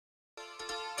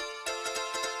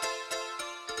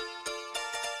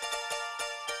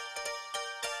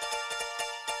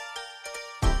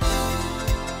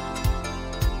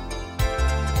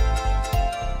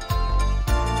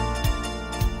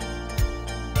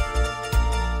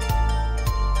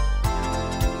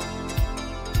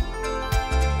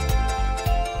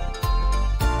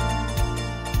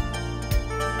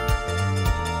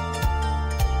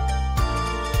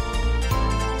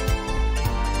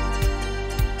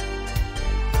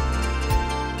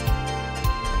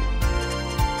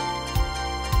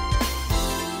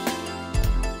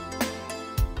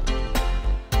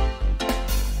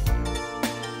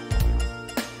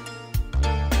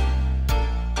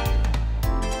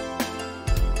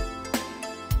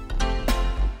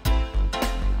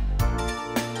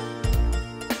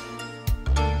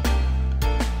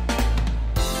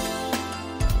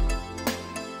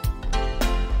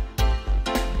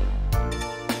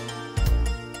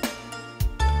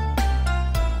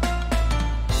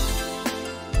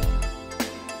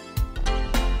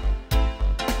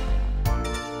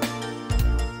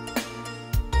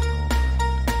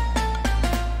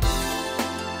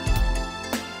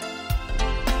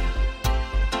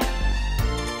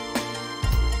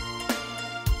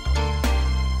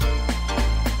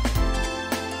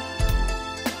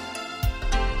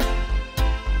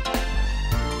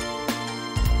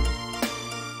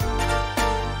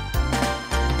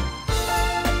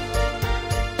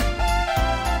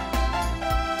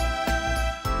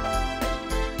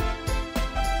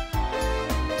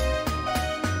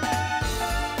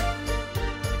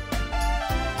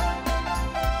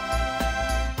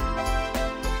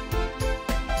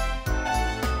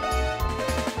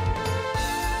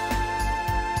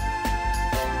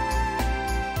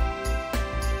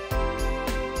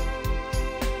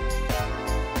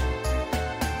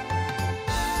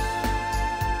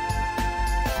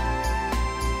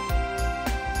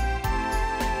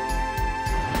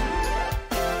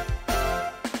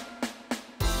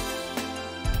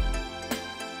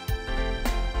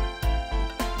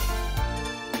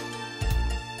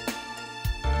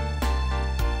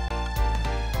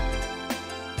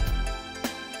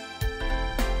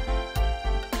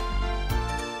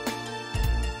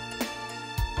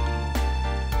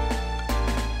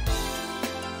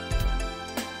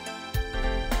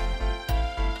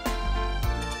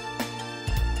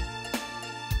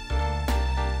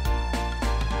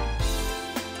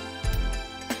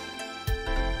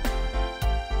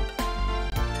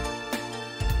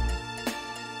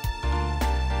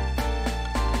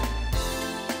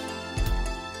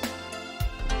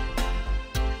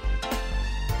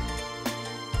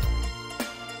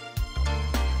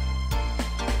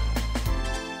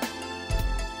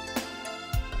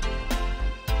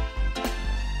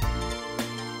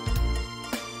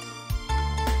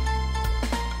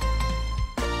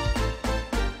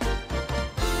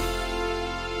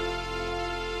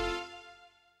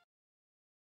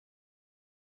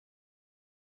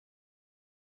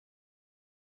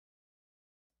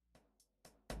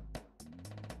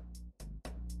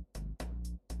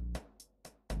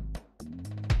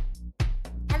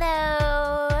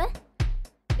Hello!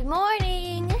 Good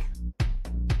morning!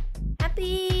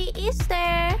 Happy Easter!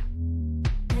 I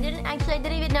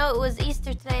didn't even know it was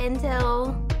Easter today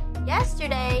until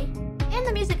yesterday. And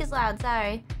the music is loud,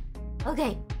 sorry.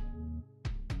 Okay.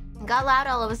 It got loud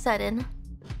all of a sudden.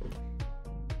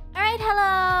 Alright,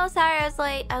 hello! Sorry I was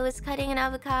late. I was cutting an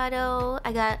avocado.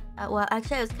 I got, well,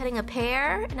 actually I was cutting a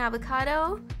pear, an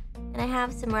avocado. And I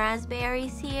have some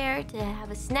raspberries here to have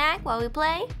a snack while we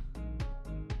play.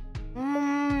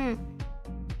 Mmm.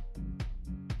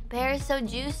 Pear is so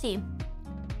juicy.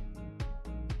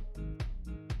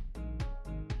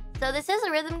 So this is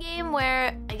a rhythm game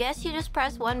where I guess you just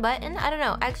press one button. I don't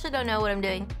know. I actually don't know what I'm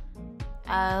doing.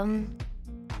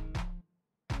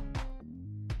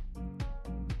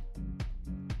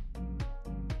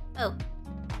 Oh.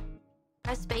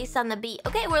 Press space on the beat.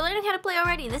 Okay, we're learning how to play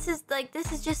already. This is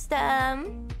just, I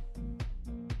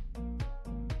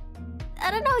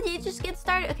don't know, you just get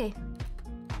started. Okay.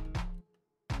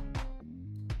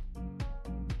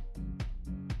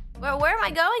 Where am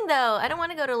I going, though? I don't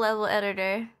want to go to level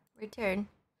editor. Return.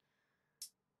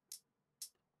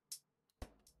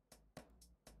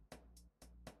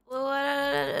 Well,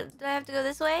 do I have to go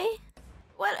this way?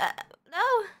 What?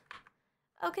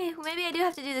 No. Okay, well, maybe I do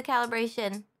have to do the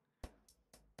calibration.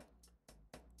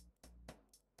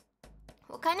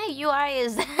 What kind of UI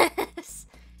is this?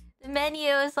 The menu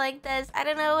is like this. I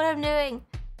don't know what I'm doing.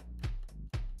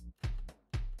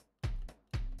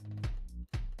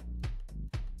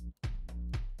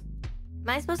 Am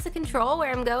I supposed to control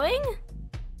where I'm going?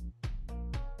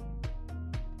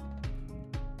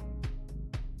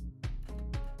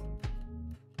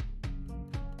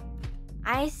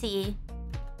 I see.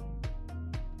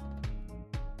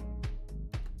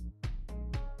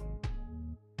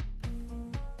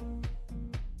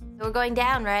 So we're going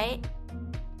down, right?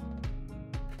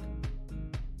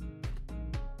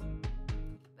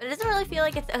 But it doesn't really feel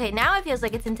like it's... Okay, now it feels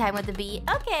like it's in time with the beat.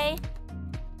 Okay.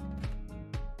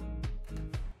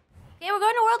 Okay, we're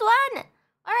going to World 1!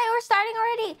 Alright, we're starting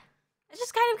already. It's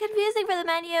just kind of confusing for the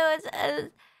menu.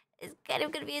 It's kind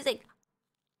of confusing.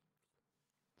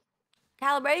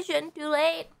 Calibration, too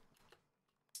late.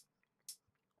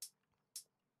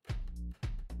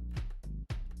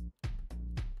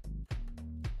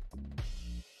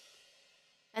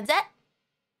 That's it.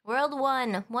 World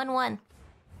 1. 1-1.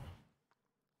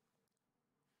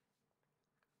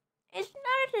 It's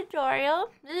not a tutorial.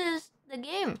 This is the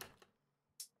game.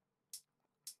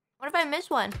 What if I miss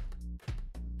one?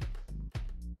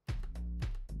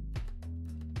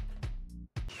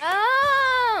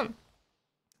 Oh!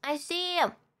 I see.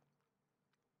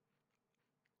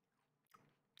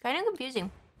 Kind of confusing.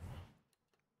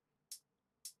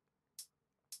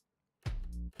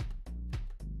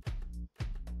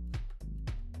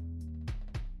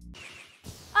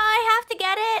 I have to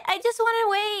get it. I just want to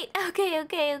wait.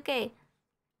 Okay.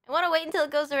 I want to wait until it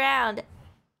goes around.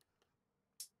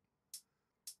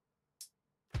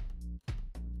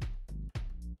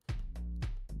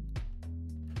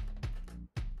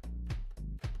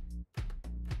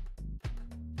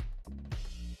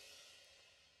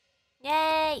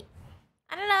 Yay!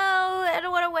 I don't know. I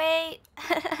don't want to wait.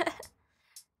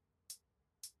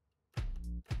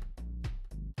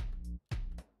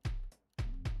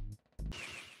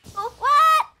 Oh,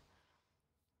 what?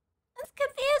 That's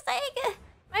confusing.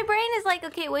 My brain is like,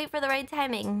 okay, wait for the right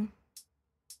timing.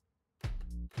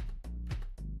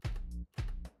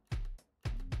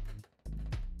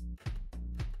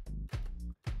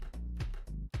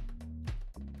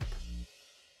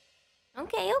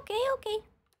 Okay.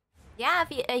 Yeah,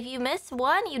 if you miss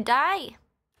one, you die.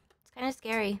 It's kind of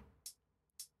scary.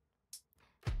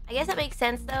 I guess it makes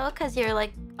sense though, because you're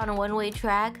like on a one-way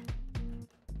track.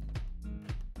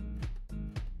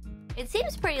 It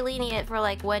seems pretty lenient for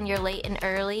like when you're late and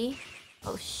early.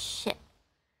 Oh shit.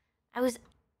 I was...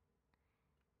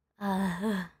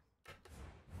 Can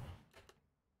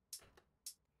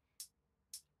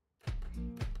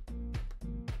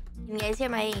you guys hear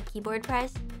my keyboard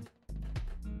press?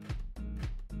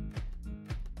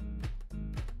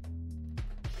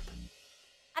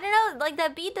 I don't know, like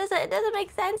that beat doesn't make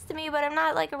sense to me, but I'm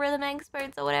not like a rhythm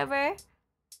expert, so whatever.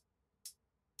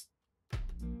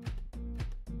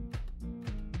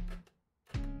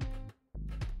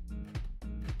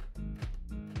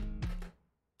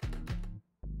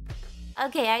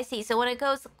 Okay, I see. So when it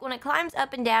climbs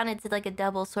up and down, it's like a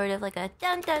double, sort of like a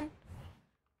dun dun.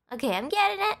 Okay, I'm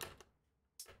getting it.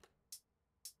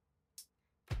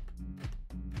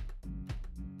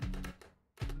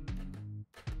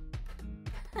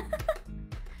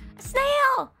 A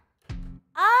snail!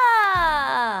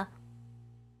 Ah!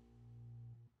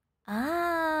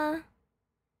 Ah!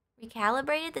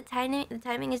 Recalibrated? The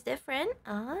timing is different?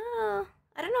 Oh,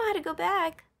 I don't know how to go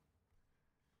back.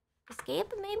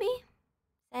 Escape, maybe?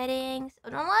 Settings. Oh,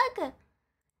 no, look!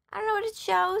 I don't know what it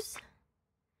shows.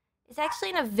 It's actually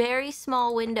in a very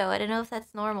small window. I don't know if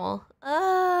that's normal.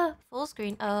 Full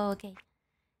screen. Oh, okay.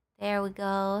 There we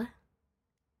go.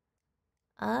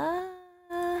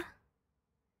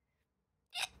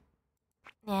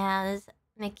 Yeah, this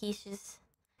Mickey's just...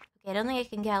 Okay, I don't think I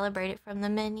can calibrate it from the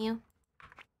menu.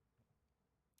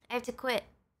 I have to quit.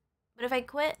 But if I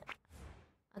quit...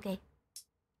 Okay.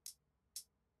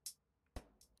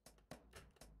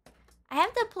 I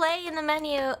have to play in the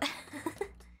menu.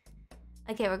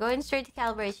 Okay, we're going straight to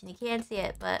calibration. You can't see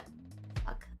it, but...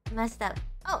 Fuck. I messed up.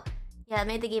 Oh! Yeah, I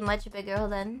made the game much bigger.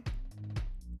 Hold on.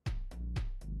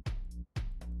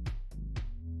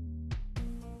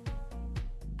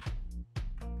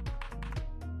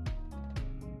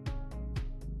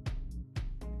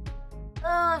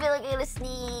 Oh, I feel like I'm gonna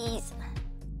sneeze.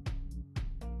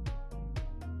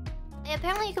 Yeah,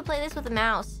 apparently you can play this with a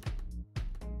mouse.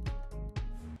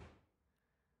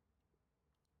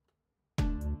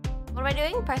 What am I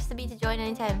doing? Press the B to join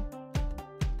anytime.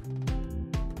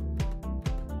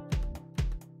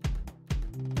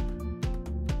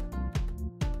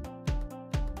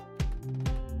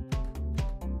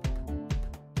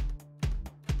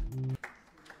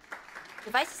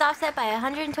 Device is offset by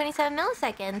 127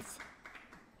 milliseconds.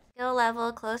 Skill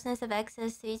level, closeness of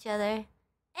access to each other.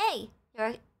 Hey,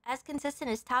 you're as consistent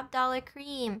as Top Dollar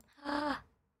Cream.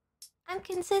 I'm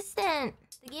consistent.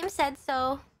 The game said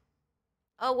so.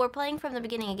 Oh, we're playing from the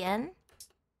beginning again?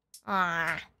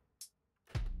 Ah.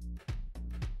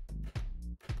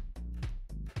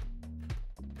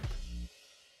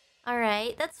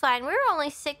 Alright, that's fine. We're only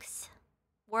 6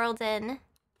 worlds in.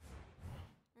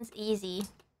 It's easy.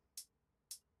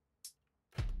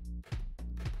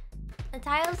 The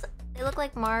tiles, they look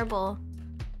like marble.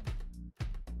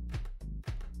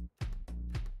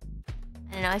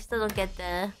 I don't know, I still don't get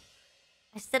the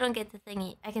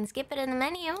thingy. I can skip it in the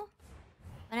menu.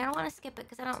 But I don't want to skip it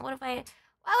because I don't... Why would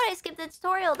I skip the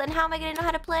tutorial? Then how am I going to know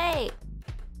how to play?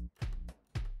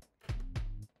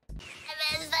 I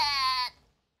missed it!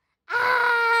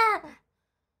 Ah!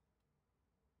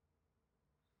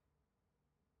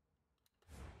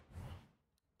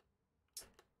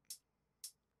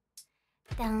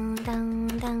 Dun, dun,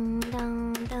 dun,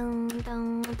 dun, dun,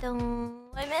 dun, dun.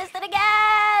 I missed it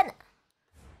again!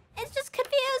 It's just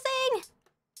confusing!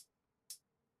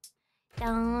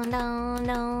 No, no,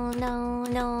 no, no,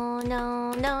 no,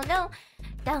 no, no, no.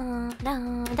 No, no,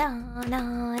 no,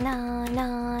 no, no,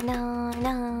 no, no,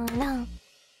 no, no.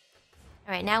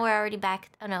 Alright, now we're already back.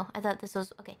 Oh no, I thought this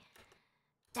was... Okay.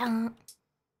 Dun.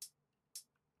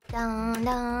 Dun,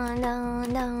 dun,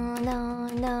 dun, dun,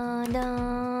 dun, dun,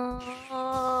 dun.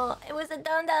 Oh, it was a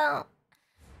dun dun.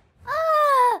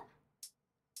 Ah!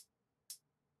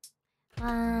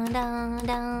 Dun, dun,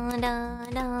 dun, dun,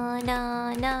 dun,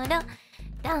 dun, dun, dun.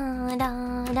 Dun,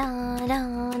 dun, dun,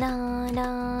 dun, dun,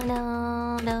 dun,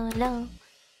 dun, dun, dun.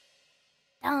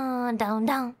 Dun, dun,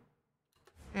 dun.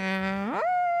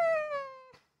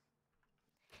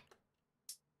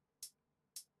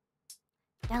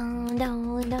 Dun,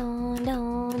 dun, dun,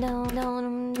 dun, dun, dun,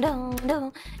 dun, dun,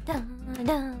 dun, dun,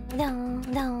 dun, dun,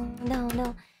 dun,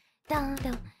 dun, dun,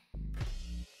 dun.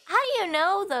 How do you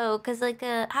know though? Cause like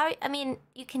I mean,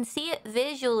 you can see it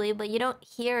visually, but you don't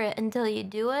hear it until you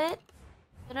do it.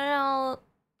 I don't know.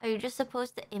 Are you just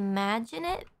supposed to imagine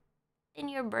it in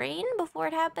your brain before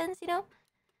it happens? You know.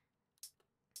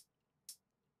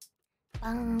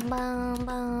 Bum bum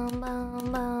bum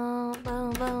bum bum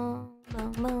bum bum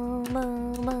bum bum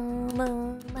bum bum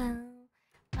bum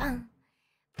bum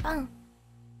bum.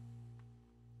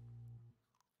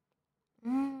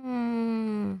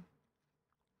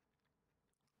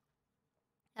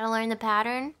 Gotta learn the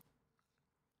pattern.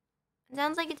 It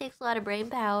sounds like it takes a lot of brain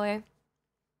power.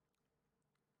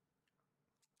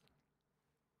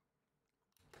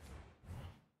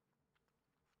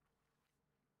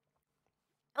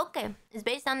 Okay, it's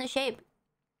based on the shape.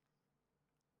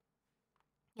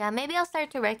 Yeah, maybe I'll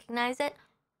start to recognize it.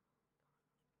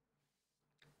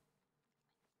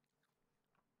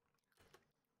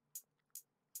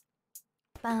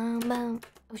 Bum, bum.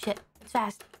 Oh shit, it's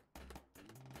fast.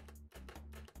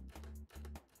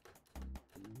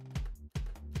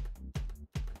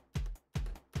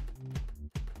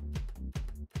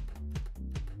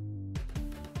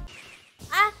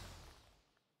 Ah!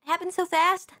 It happened so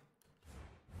fast.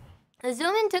 The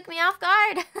zoom in took me off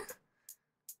guard.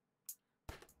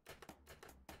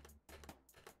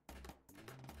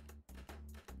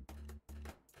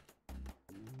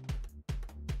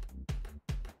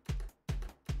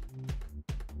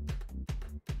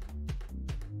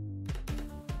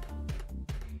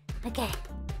 Okay.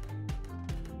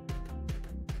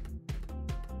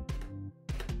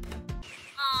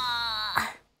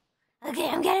 Okay,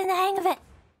 I'm getting the hang of it.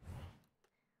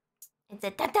 It's a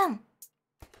dum-dum.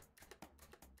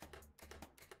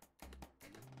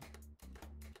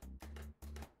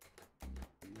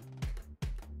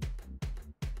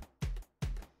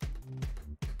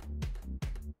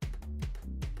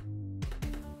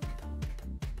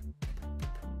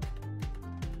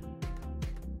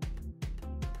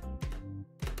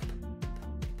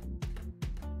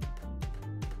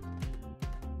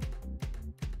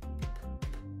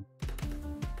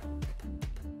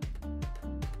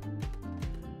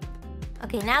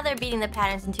 Okay, now they're beating the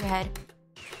patterns into your head.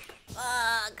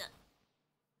 Fuck.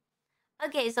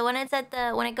 Okay, so when it's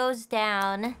when it goes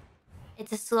down,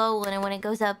 it's a slow one, and when it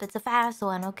goes up, it's a fast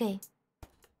one. Okay.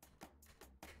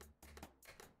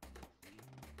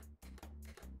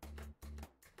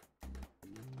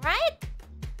 Right?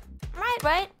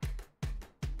 Right.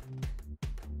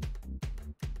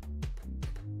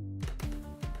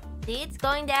 See, it's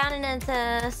going down and it's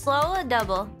a slow or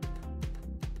double.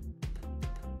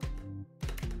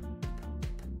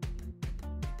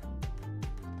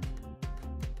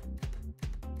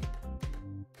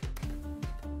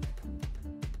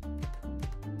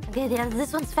 Okay,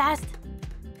 this one's fast.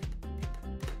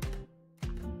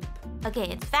 Okay,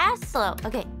 it's fast, slow.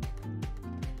 Okay.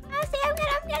 Ah, see, I'm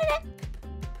getting it.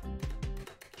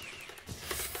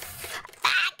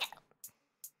 Fuck!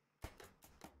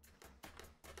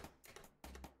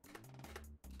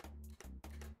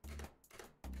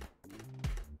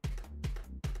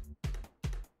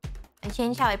 I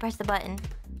changed how I press the button.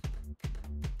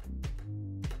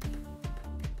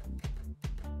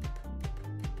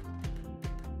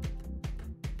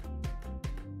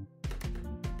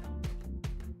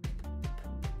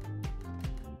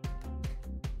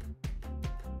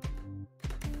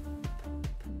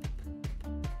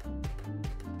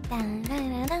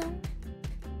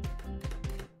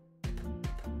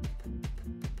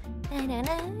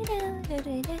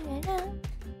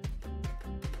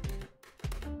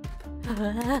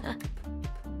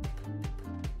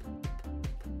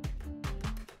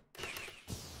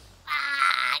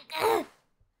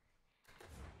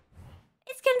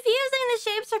 It's confusing. The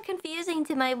shapes are confusing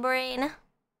to my brain.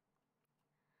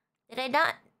 Did I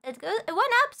not? It went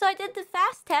up, so I did the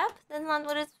fast tap. That's not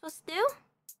what it's supposed to do.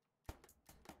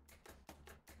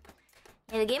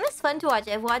 Yeah, the game is fun to watch.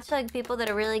 I've watched like people that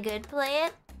are really good play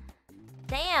it.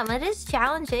 Damn, it is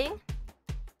challenging.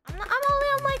 I'm only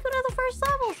on like one of the first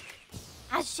levels.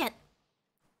 Ah, shit.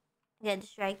 I got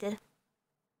distracted.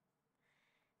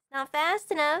 Not fast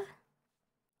enough.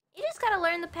 You just gotta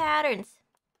learn the patterns.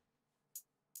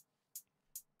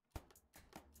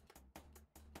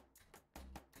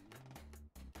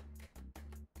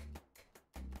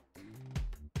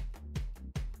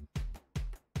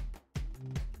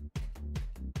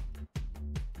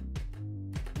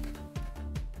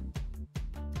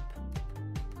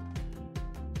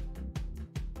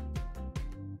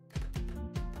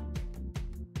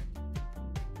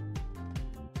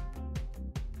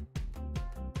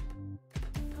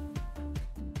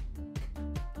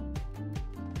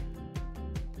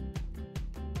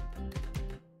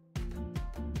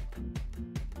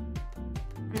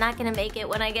 I'm not gonna make it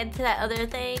when I get to that other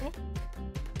thing.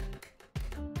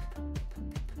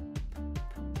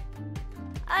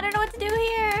 I don't know what to do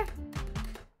here.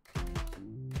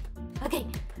 Okay,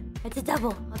 it's a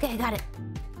double. Okay, I got it.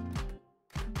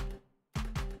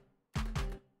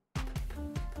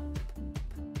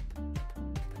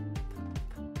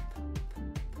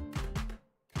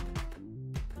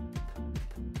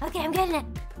 Okay, I'm getting it.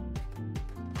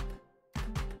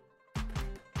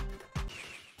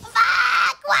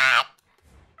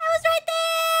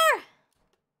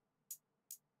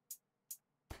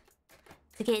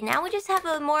 Okay, now we just have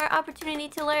a more opportunity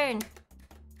to learn.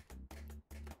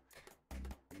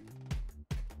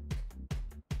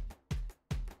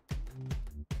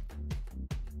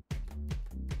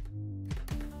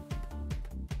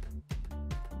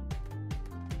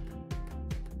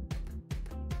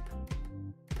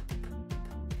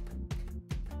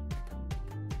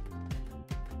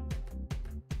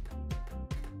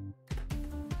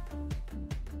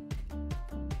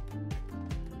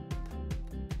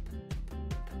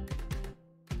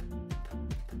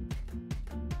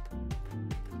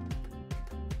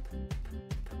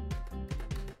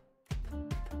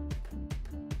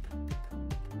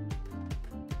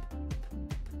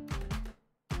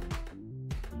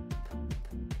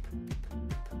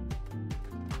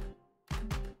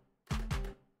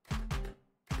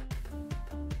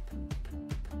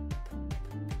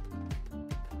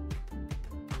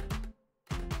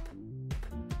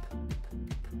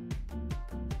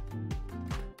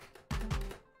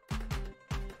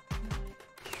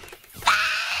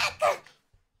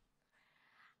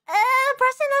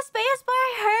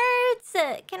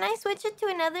 switch it to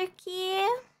another key?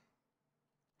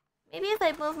 Maybe if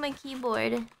I move my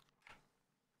keyboard.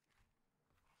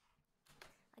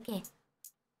 Okay.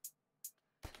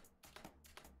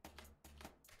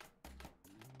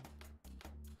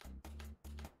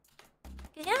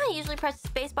 You know how you usually press the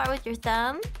spacebar with your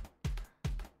thumb?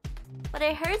 But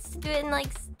it hurts to do it in like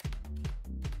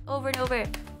over and over.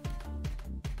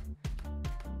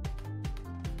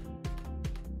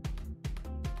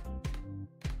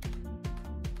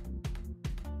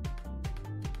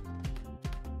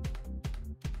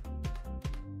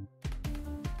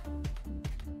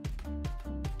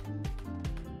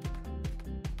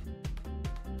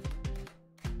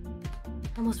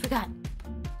 Almost forgot.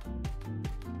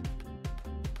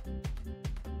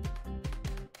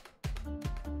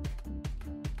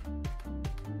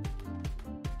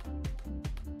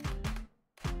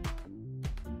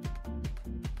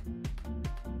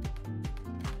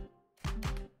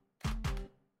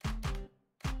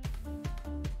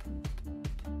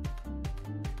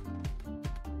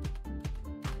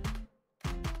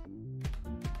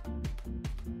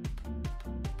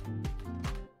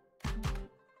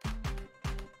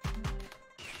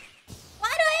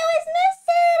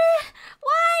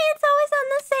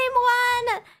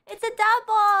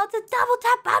 Double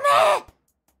tap on it!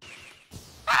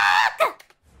 Ah!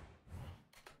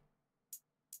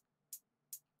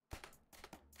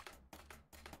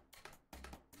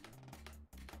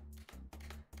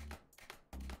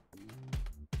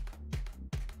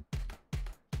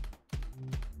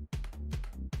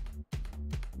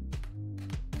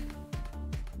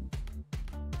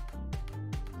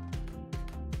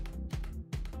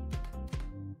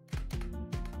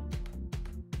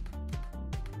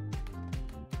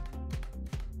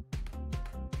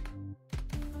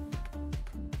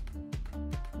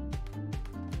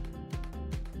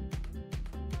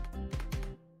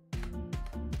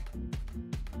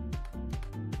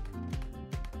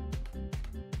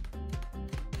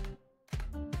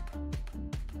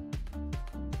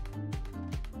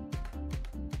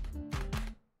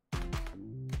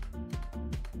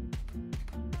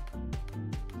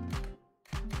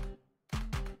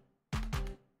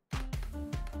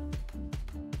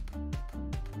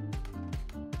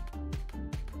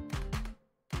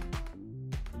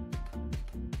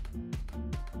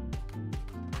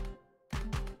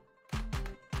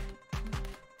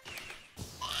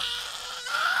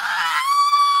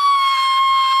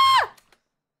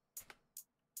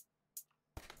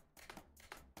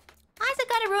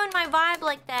 Ruin my vibe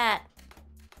like that.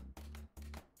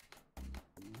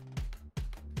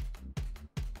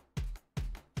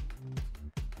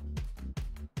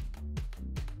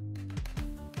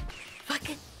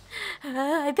 Fuck it.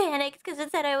 I panicked because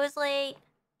it said I was late.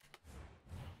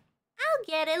 I'll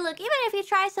get it. Look, even if you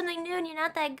try something new and you're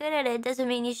not that good at it, doesn't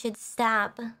mean you should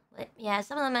stop. But yeah,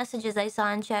 some of the messages I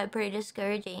saw in chat are pretty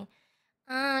discouraging.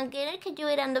 Get it, could do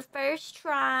it on the first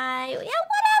try. Yeah,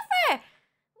 whatever.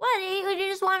 What, you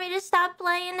just want me to stop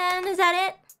playing then? Is that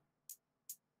it?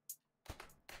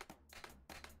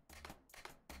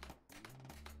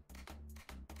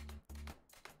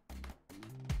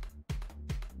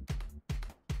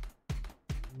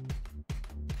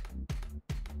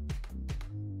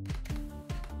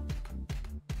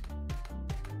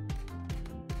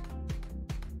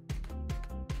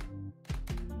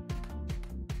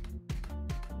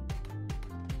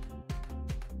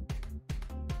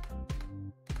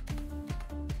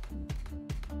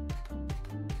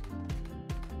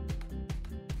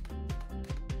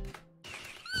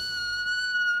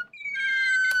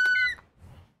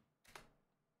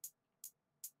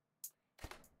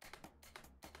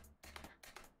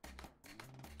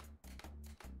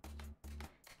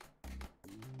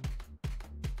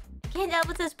 Can't tell if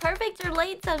it says perfect or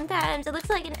late sometimes. It looks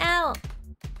like an L.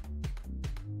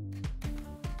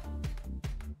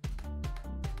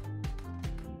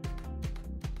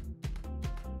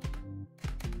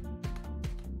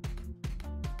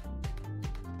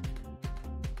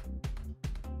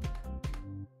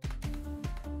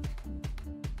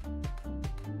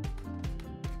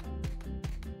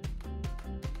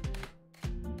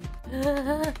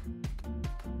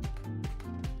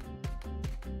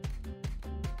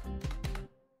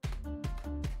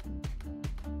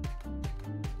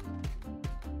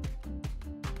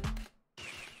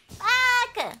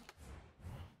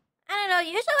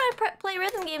 Usually when I play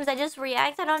rhythm games, I just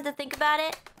react. I don't have to think about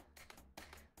it.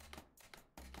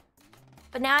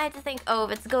 But now I have to think, oh,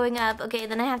 if it's going up, okay,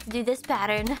 then I have to do this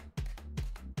pattern.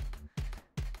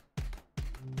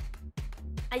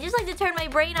 I just like to turn my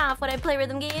brain off when I play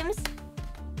rhythm games.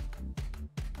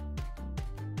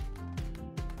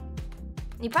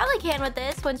 You probably can with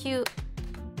this once you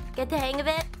get the hang of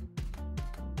it.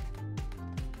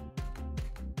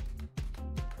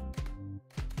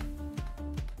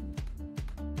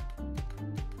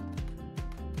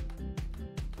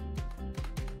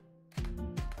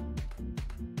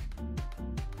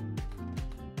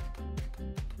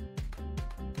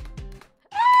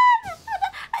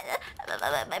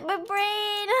 My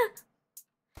brain.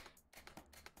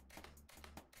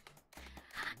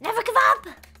 Never give up.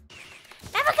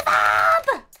 Never give up.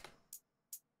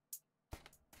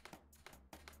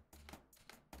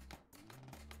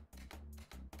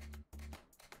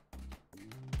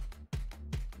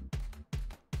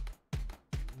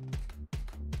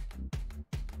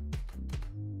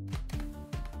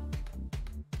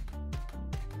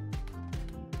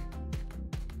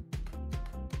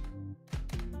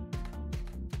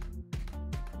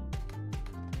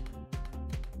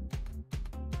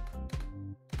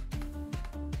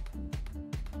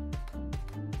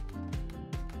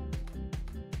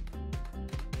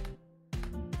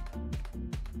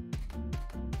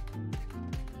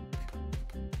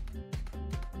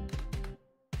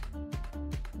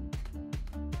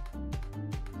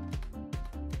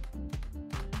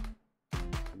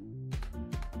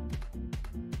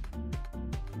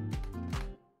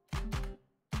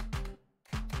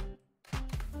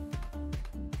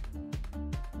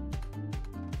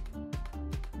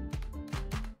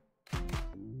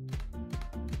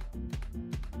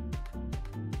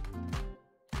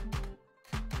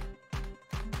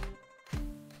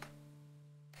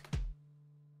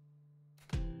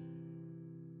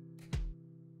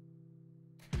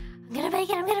 I'm gonna make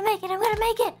it, I'm gonna make it, I'm gonna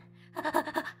make it!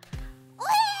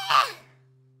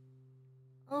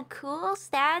 Oh, cool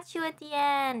statue at the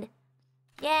end.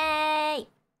 Yay!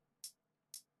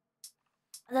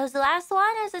 That was the last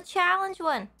one? It was a challenge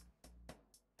one.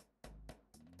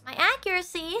 My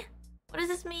accuracy? What does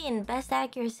this mean? Best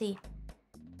accuracy.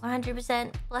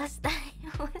 100% plus that.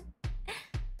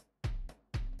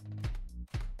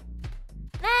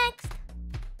 Next!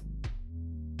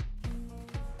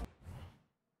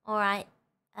 Alright.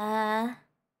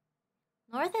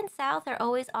 North and south are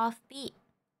always offbeat.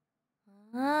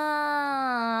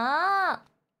 Ah.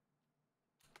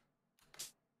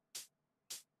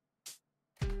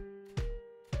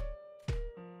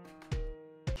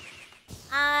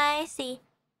 I see.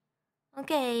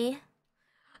 Okay.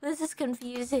 This is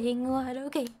confusing. What?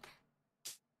 Okay.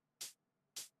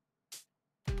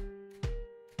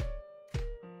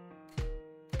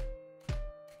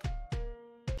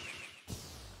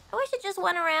 I wish it just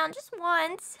went around just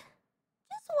once.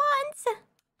 Just once.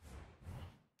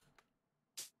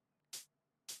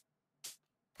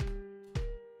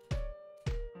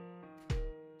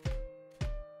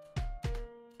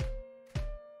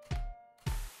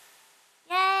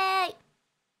 Yay!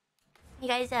 You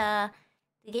guys, the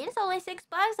game's only $6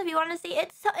 if you want to see.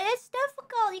 It's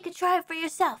difficult. You could try it for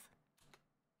yourself.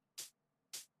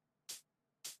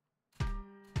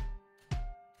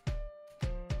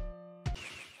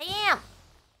 Damn!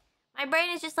 My brain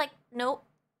is just like, nope.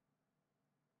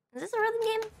 Is this a rhythm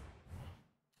game?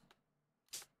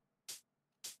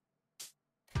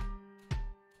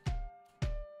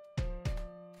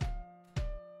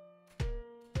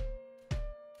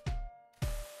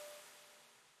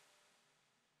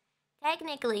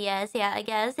 Technically, yes. Yeah, I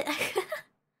guess.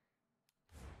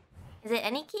 Is it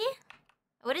any key?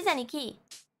 What is any key?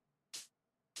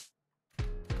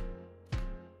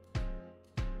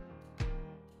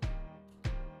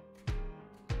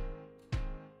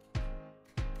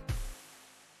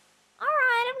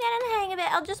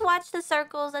 I'll just watch the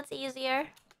circles, that's easier.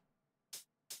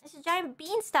 It's a giant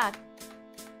beanstalk.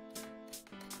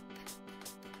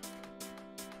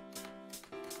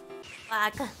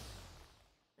 Fuck.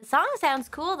 The song sounds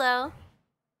cool though.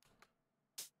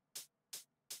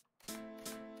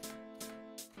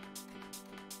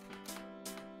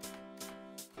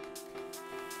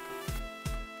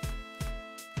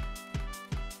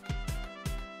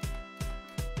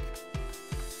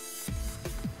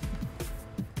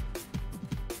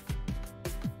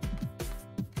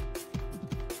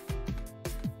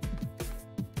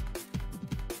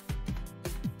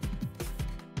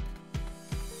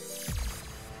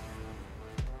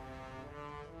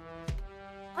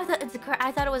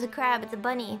 I thought it was a crab. It's a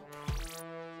bunny.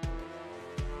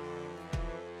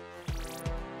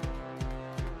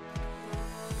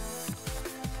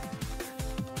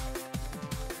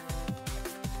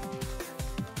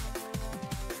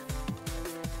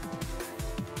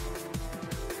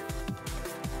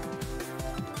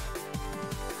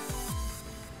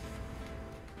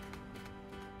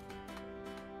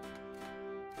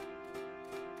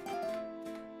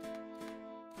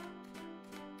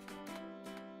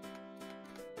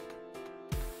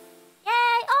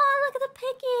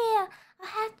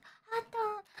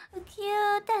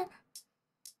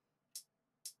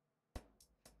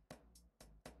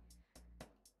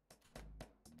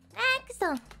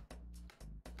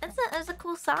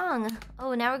 cool song.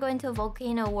 Oh, now we're going to a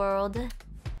volcano world.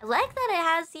 I like that it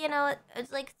has, you know,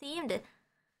 it's like themed.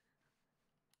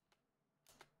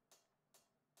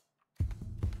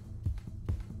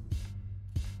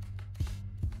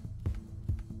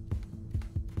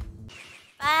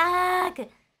 Fuck!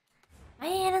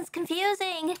 Man, it's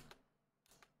confusing.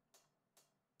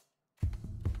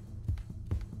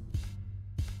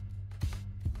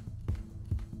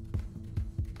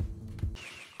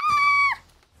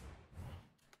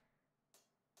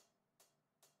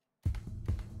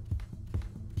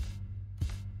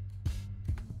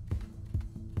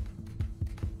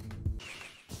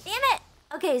 Damn it!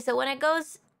 Okay, so when it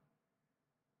goes...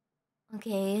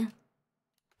 Okay.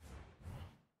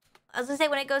 I was gonna say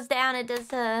when it goes down, it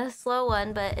does a slow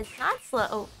one, but it's not slow.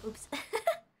 Oh, oops.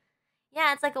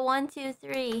 Yeah, it's like a 1, 2,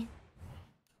 3.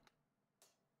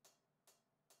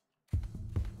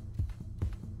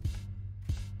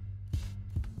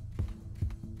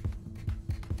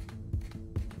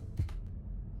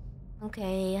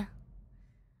 Okay.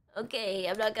 Okay,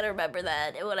 I'm not gonna remember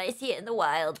that when I see it in the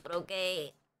wild, but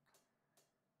okay.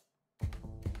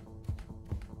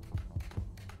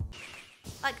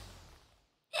 Like,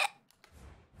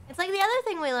 it's like the other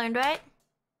thing we learned, right?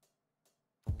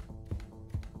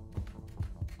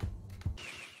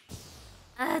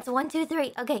 It's a 1, 2,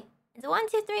 3. Okay, it's a 1,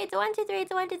 2, 3. It's a 1, 2, 3.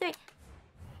 It's a 1, 2, 3.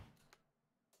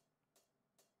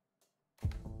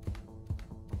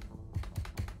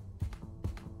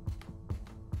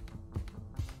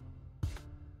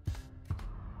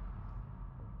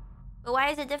 But why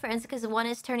is it different? Because one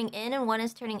is turning in and one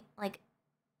is turning, like...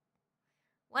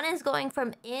 One is going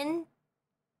from in,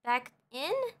 back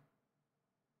in?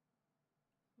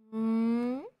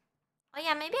 Oh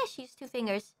yeah, maybe I should use 2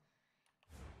 fingers.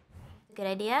 That's a good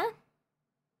idea.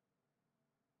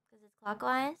 Because it's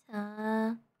clockwise.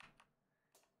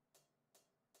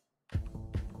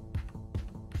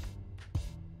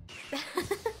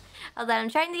 Hold on, I'm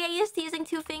trying to get used to using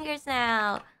 2 fingers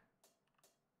now.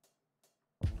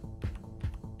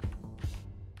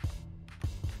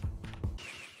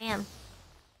 Damn.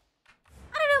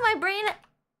 I don't know, my brain...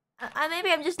 maybe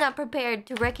I'm just not prepared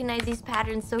to recognize these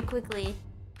patterns so quickly.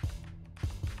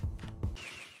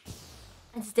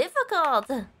 It's difficult.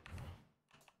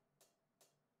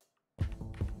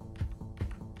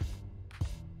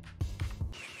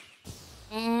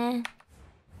 Damn.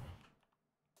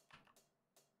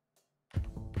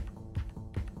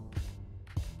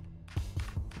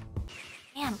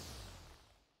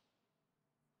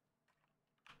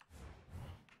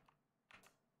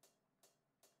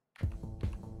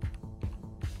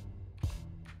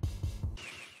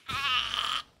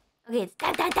 Okay, it's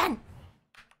done.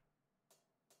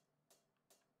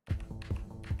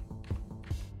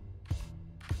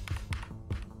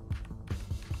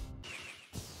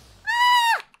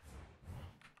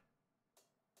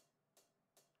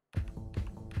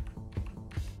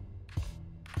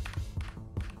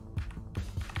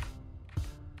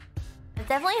 It's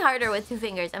definitely harder with 2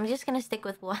 fingers. I'm just gonna stick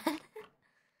with 1.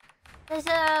 There's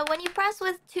when you press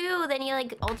with 2, then you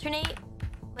like alternate,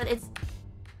 but it's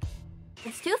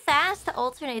too fast to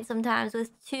alternate sometimes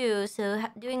with 2, so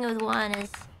doing it with 1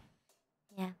 is...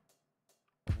 Yeah.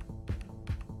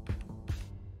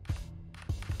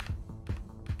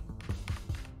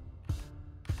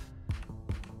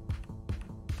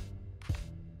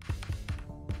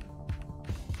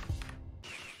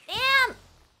 Damn!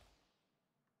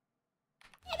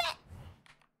 Damn it!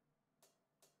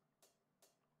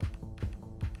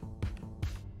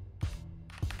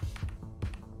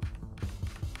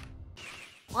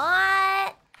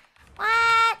 What?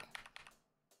 What?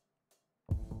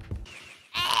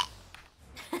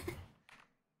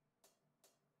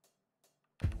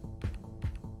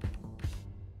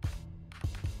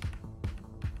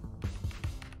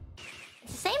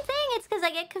 It's the same thing. It's because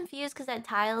I get confused because that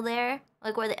tile there,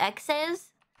 like where the X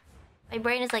is, my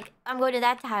brain is like, I'm going to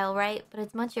that tile, right? But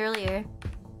it's much earlier.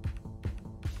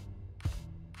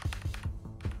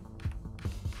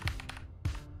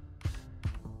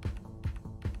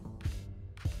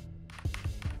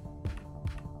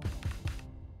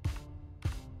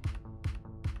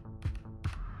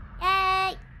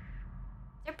 Yay!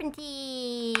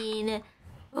 Serpentine!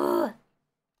 Ugh.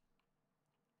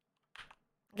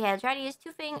 Okay, I'll try to use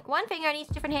 1 finger on each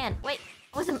different hand. Wait,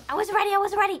 I wasn't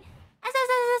ready.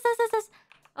 Yes.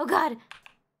 Oh god.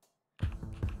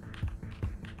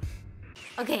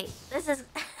 Okay, this is...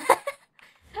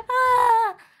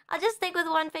 I'll just stick with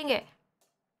 1 finger.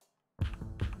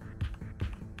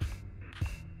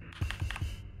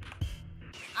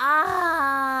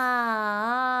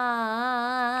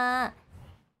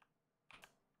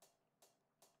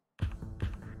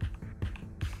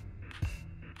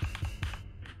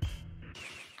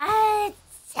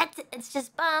 It's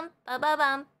just bump, bump, bump,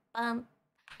 bump, bump.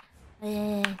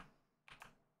 Okay.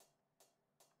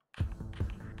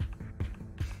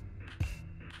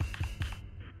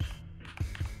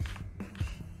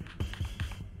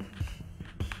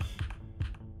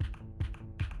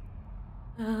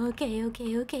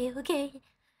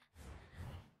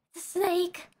 The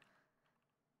snake.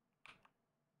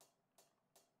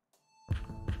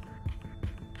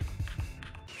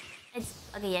 It's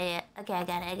okay, yeah. Okay, I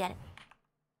got it.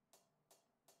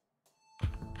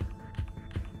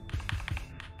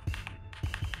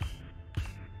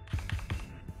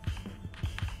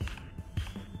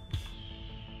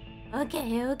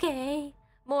 Okay.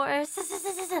 More. It's just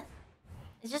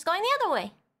going the other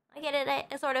way. I get it, I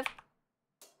sort of.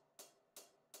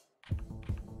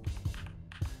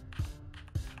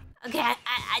 Okay,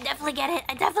 I definitely get it.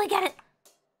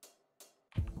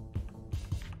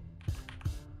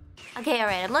 Okay,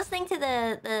 alright, I'm listening to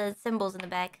the symbols in the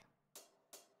back.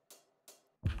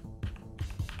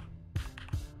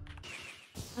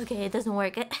 Okay, it doesn't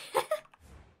work.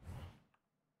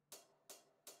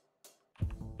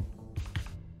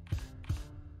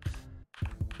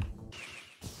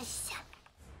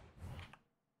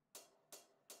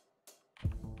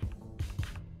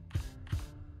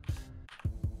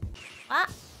 What?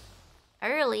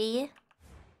 Early?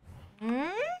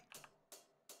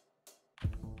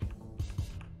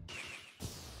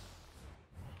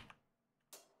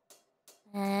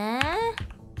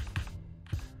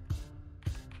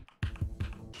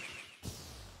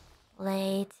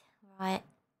 Late. Right.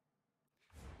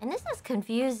 And this is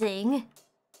confusing.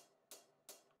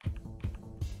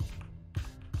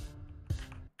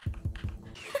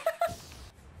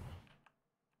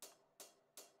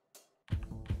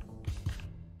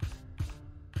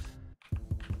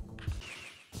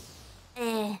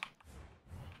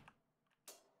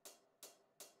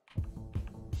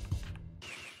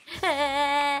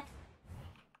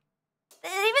 It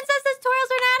even says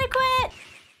tutorials are inadequate!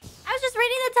 I was just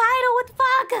reading the title, what the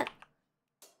fuck?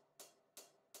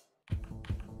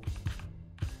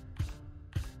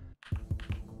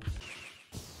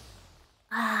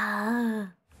 I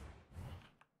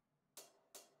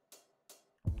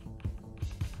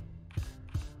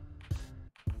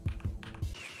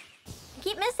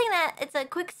keep missing that. It's a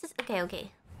quick...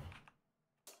 Okay.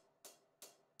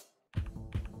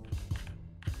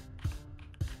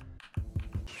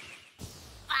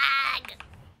 Fuck!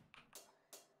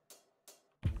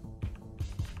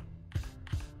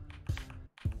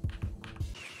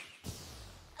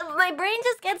 My brain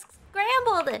just gets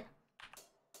scrambled.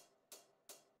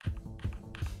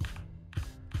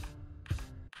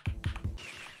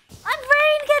 My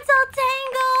brain gets all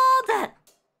tangled.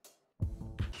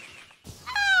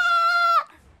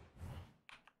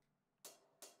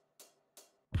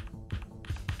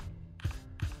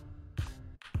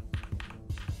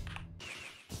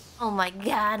 Oh my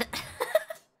god.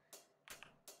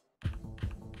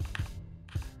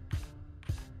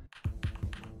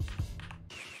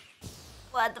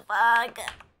 What the fuck?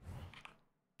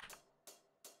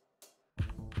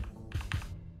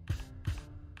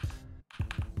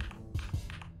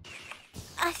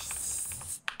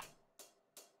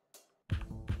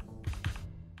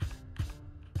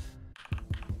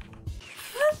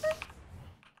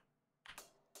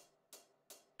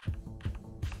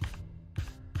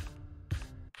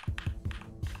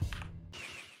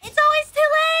 It's always too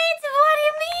late! What do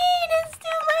you mean? It's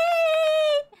too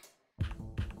late!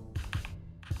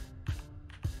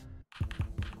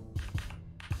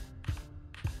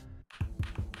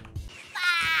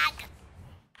 Fuck!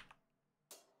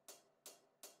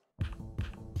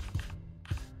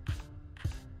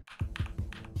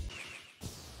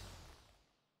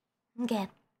 Okay. I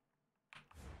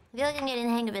feel like I'm getting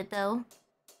the hang of it though.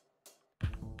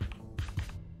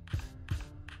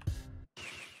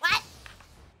 What?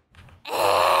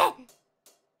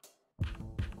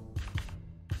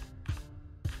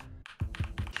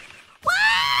 What?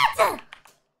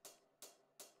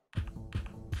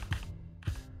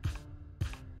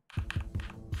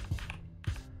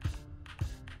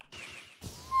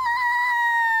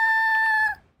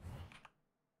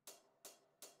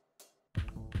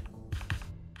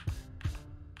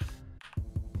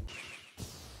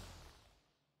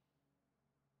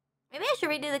 Maybe I should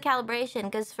redo the calibration,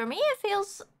 because for me it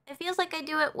feels like I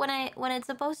do it when it's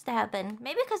supposed to happen.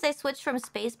 Maybe because I switched from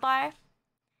spacebar.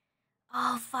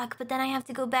 Oh fuck, but then I have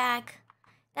to go back.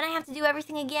 Then I have to do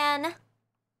everything again.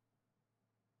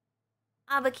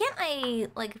 But can't I,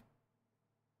 like...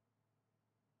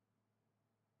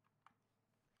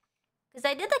 Because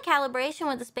I did the calibration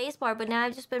with the spacebar, but now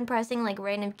I've just been pressing, like,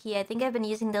 random key. I think I've been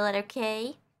using the letter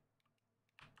K.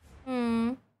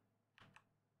 Hmm.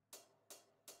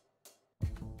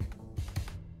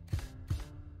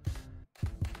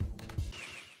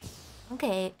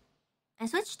 Okay. I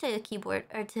switched to keyboard,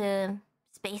 or to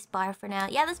spacebar for now.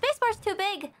 Yeah, the spacebar's too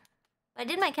big. I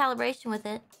did my calibration with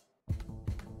it.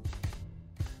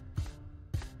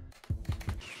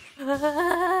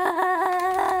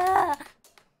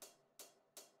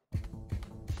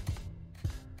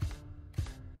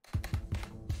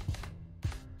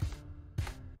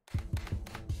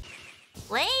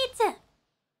 Wait!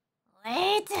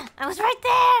 Wait! I was right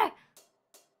there!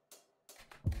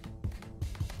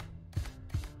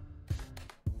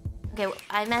 Okay,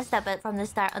 I messed up from the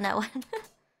start on that one.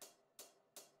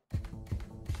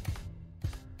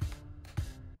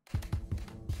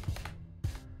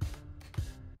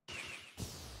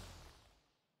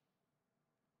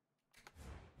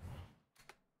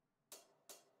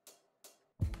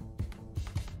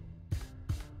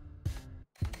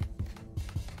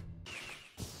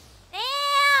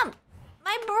 Damn!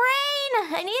 My brain!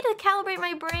 I need to calibrate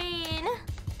my brain.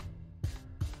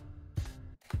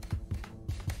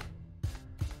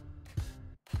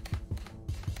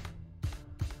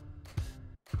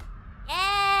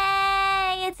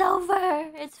 Yay! It's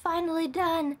over! It's finally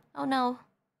done. Oh no.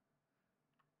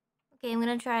 Okay, I'm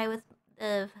gonna try with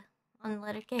on the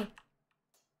letter K.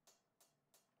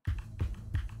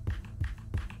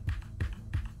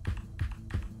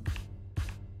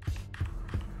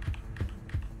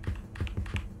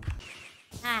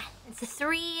 Ah, it's a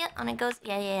 3 and it goes.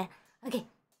 Yeah. Okay.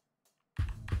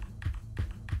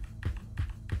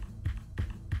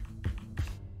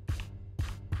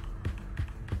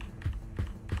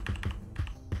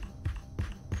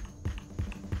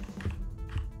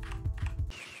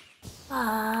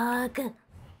 Fuck.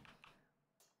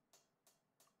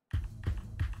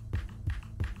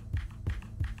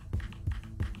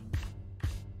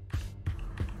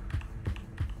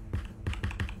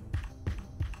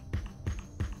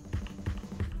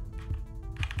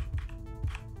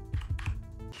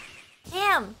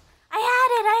 Damn! I had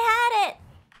it!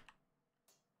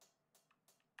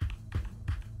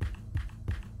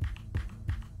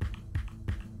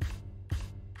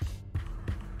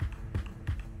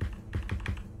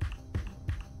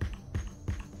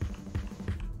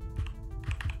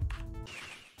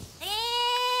 Damn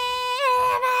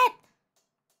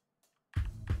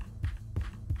it!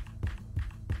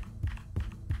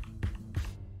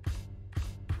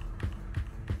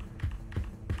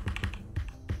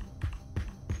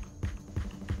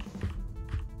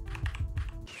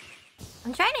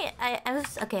 I'm trying to. I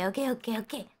was. Okay. Wait! I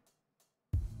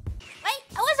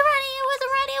wasn't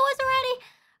ready!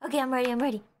 Okay, I'm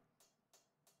ready.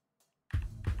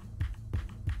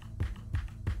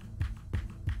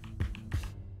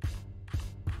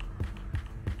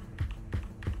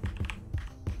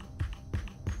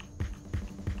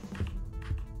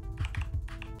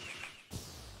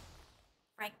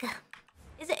 Frick.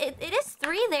 It is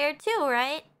 3 there too,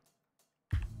 right?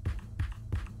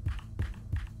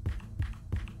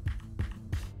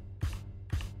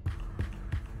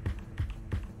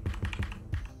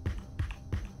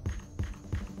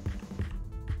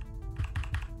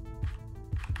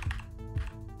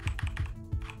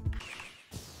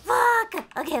 Fuck!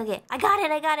 Okay. I got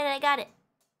it.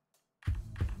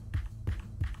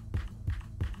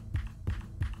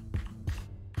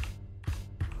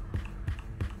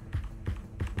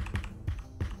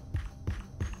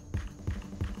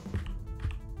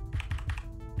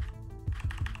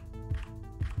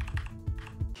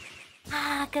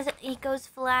 Ah, because it goes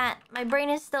flat. My brain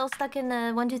is still stuck in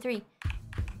the 1, 2, 3.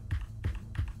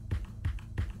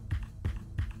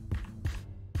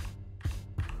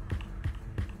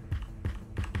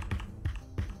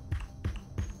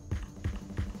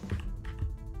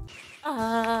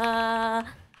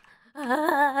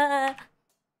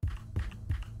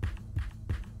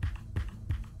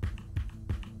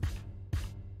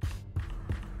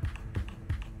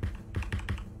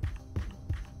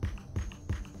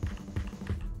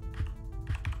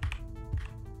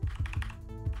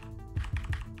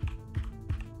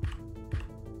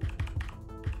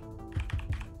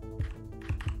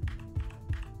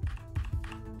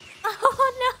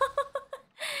 Oh no!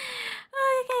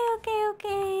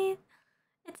 Okay.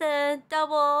 It's a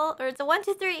double, or it's a 1,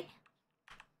 2, 3.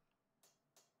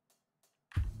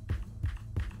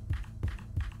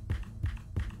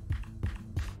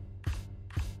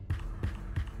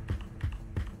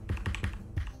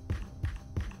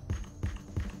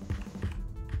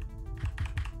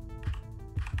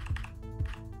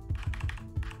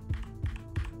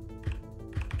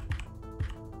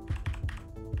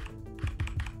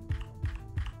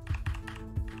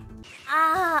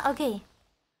 Ah, okay.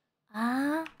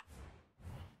 Ah.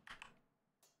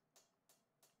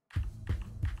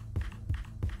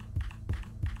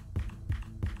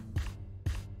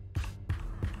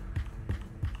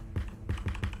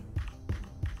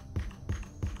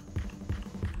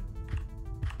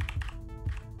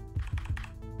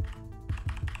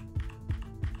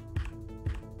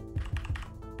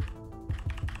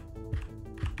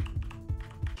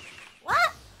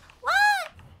 What? What?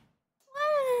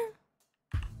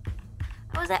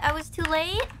 What? I was too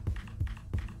late?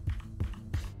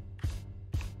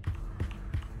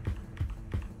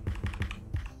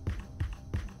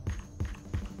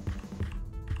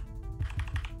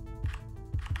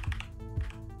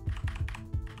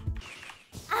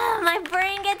 Ah, my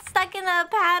brain gets stuck in the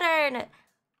pattern.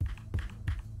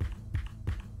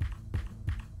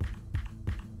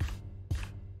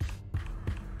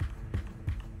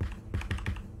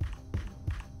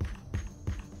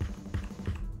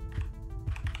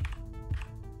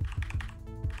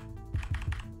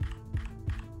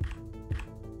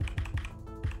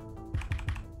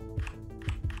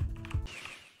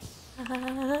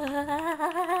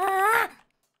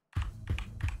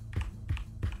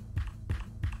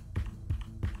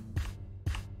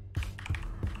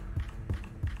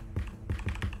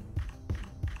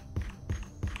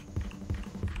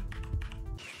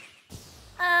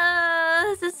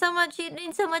 This is so much. You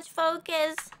need so much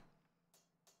focus.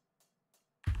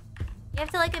 You have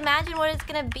to like imagine what it's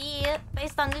gonna be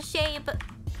based on the shape.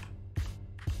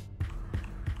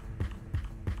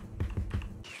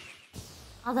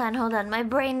 Hold on. My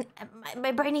brain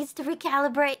needs to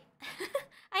recalibrate.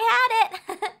 I had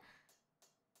it.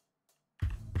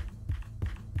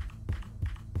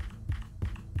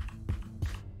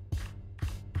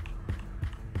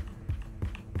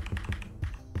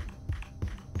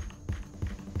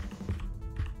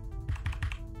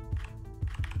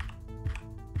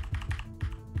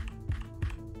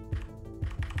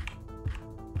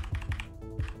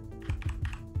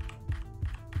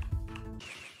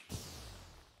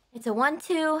 It's a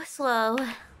 1-2 slow.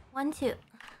 1-2.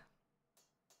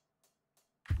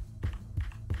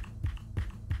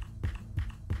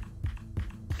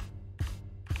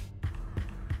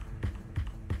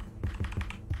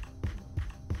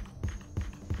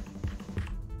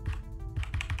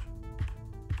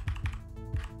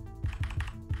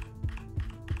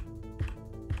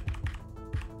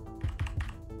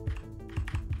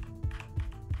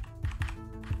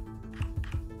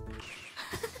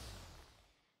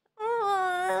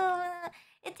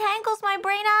 It tangles my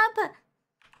brain up.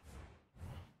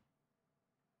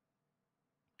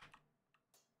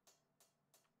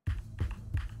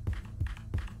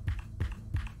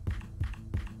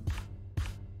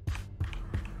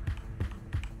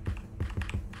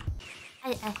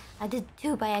 I did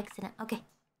 2 by accident. Okay.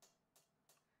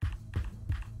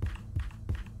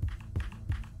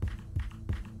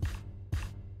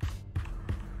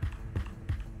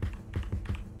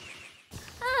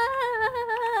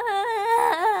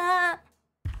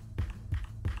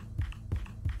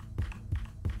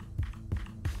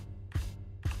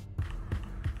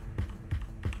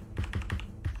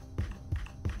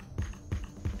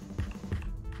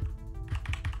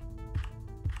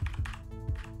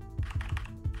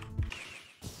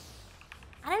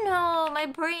 I don't know. My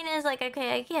brain is like,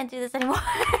 okay, I can't do this anymore.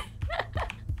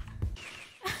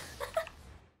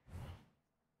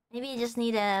 Maybe I just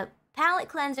need a palate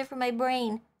cleanser for my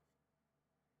brain.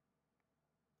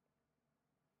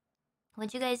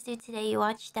 What'd you guys do today? You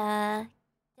watched, didn't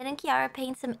Kiara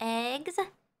paint some eggs?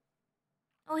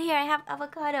 Oh, here, I have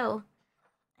avocado.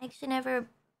 I actually never...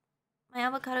 My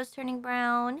avocado's turning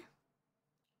brown.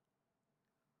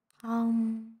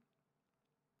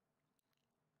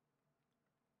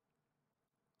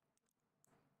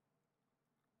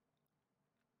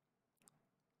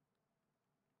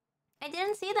 I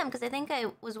didn't see them because I think I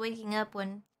was waking up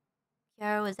when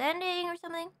Kiara was ending or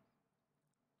something.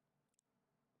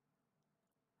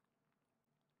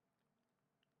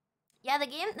 Yeah,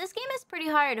 this game is pretty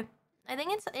hard. I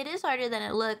think it is harder than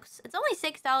it looks. It's only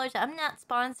 $6. I'm not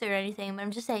sponsored or anything, but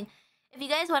I'm just saying, if you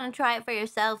guys want to try it for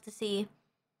yourself to see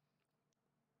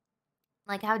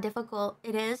like how difficult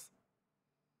it is.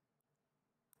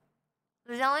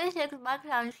 There's only $6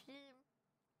 on Steam.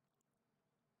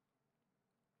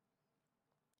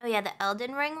 Oh yeah, the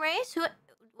Elden Ring race. Who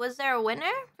was there a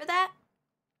winner for that?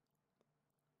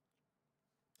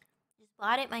 Just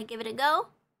bought it, might give it a go.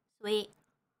 Sweet.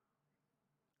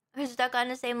 We're stuck on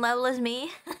the same level as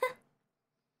me.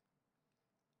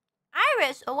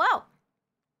 Iris! Oh wow.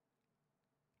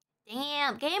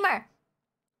 Damn, gamer.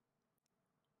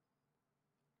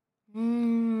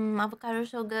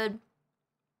 Avocado's so good.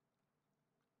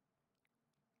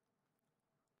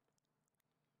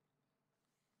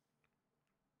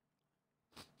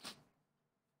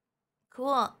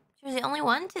 Cool. She was the only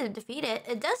one to defeat it.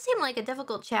 It does seem like a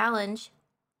difficult challenge.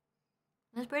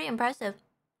 That's pretty impressive.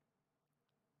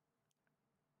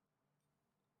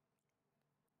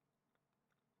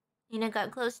 Nina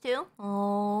got close too.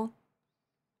 Oh.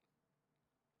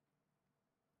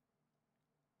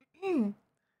 I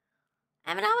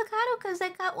have an avocado because I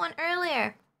got one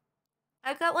earlier.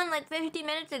 I got one like 50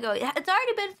 minutes ago. Yeah, it's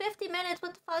already been 50 minutes.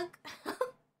 What the fuck?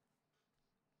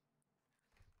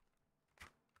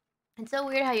 It's so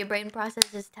weird how your brain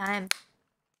processes time.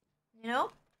 You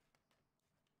know?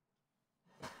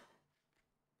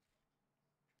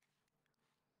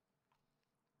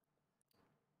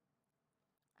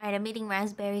 Alright, I'm eating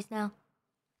raspberries now.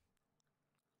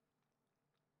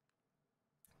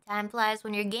 Time flies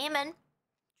when you're gaming.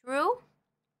 True?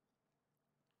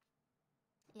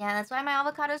 Yeah, that's why my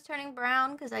avocado's turning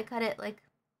brown, because I cut it like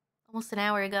almost an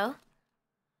hour ago.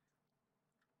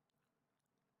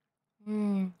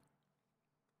 Oh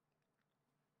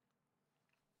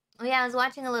yeah, I was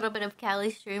watching a little bit of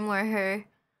Callie's stream where her,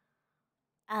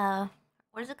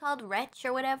 what is it called? Wretch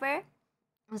or whatever?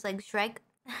 It was like Shrek.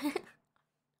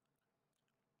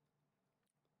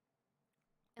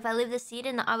 If I leave the seed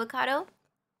in the avocado.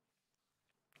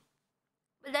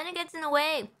 But then it gets in the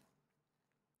way.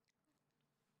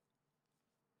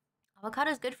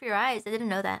 Avocado's good for your eyes. I didn't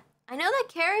know that. I know that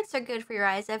carrots are good for your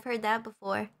eyes. I've heard that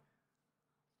before.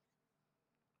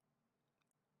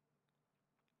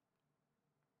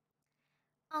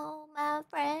 All my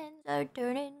friends are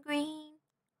turning green.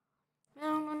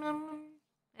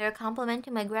 They're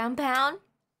complimenting my ground pound.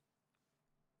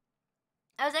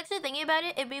 I was actually thinking about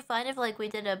it. It'd be fun if like we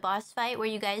did a boss fight where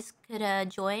you guys could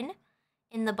join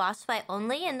in the boss fight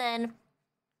only, and then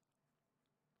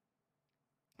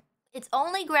it's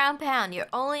only ground pound. You're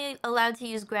only allowed to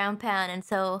use ground pound, and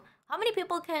so how many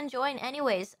people can join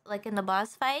anyways, like in the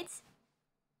boss fights?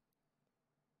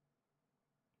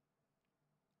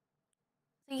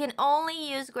 So you can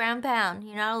only use ground pound.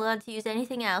 You're not allowed to use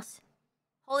anything else.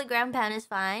 Holy ground pound is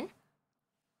fine.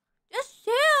 Just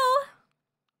 2!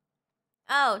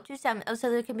 Oh, 2 summons. Oh, so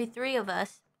there can be 3 of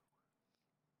us.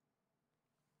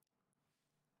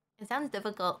 It sounds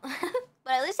difficult.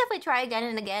 But at least if we try again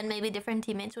and again, maybe different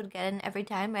teammates would get in every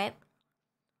time, right?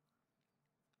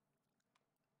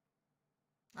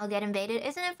 I'll get invaded.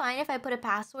 Isn't it fine if I put a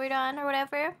password on or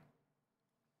whatever?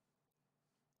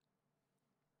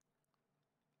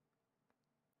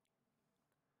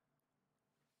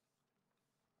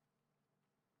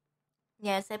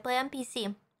 Yes, I play on PC.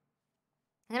 I'm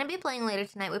gonna be playing later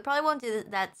tonight. We probably won't do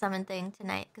that summon thing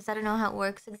tonight, because I don't know how it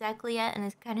works exactly yet, and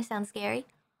it kind of sounds scary.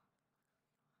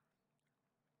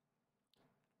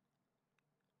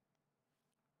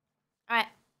 Alright.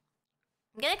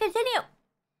 I'm gonna continue.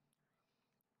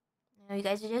 You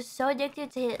guys are just so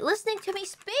addicted to listening to me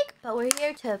speak, but we're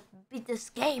here to beat this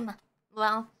game.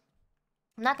 Well,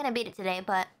 I'm not gonna beat it today,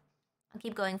 but I'll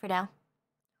keep going for now.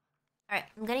 Alright,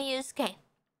 I'm gonna use K.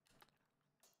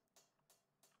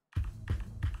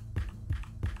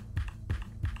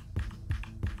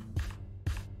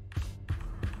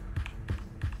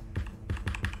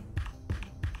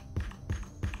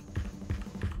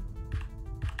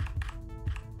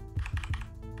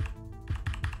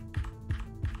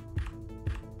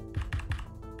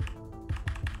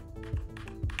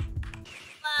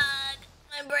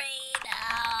 My brain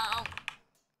now.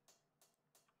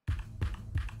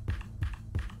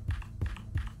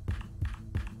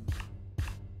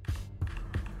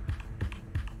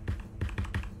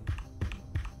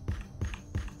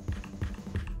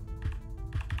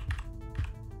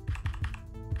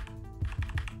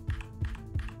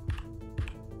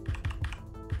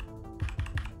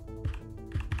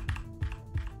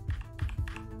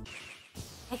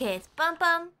 Okay, it's bum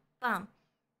bum bum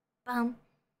bum.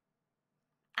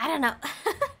 I don't know.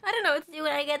 I don't know what to do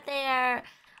when I get there.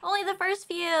 Only the first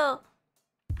few.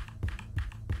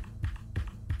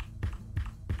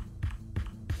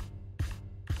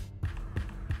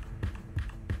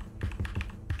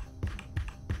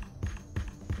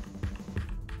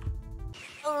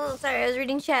 Oh, sorry, I was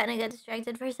reading chat and I got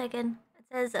distracted for a second.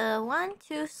 It says, 1,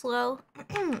 2, slow.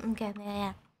 Okay,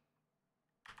 yeah.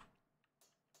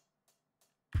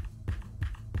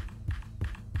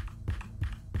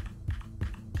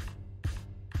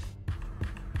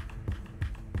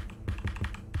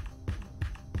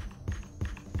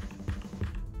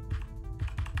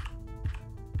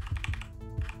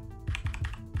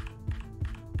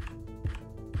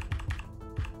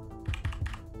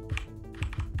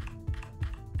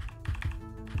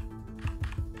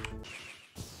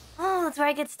 that's where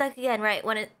I get stuck again, right?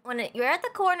 You're at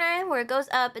the corner where it goes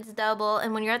up, it's double,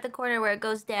 and when you're at the corner where it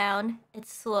goes down,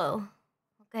 it's slow.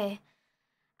 Okay.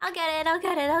 I'll get it.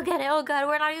 Oh god,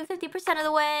 we're not even 50% of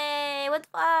the way. What the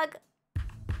fuck?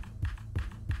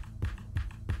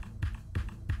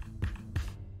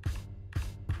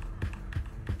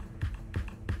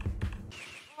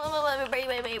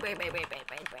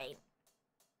 Wait.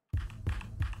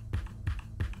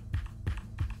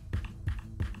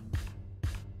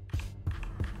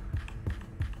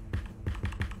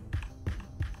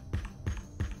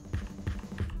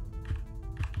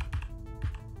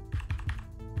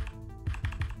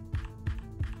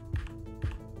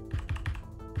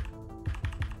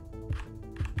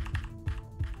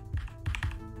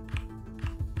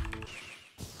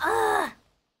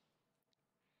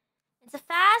 It's a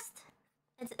fast.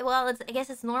 I guess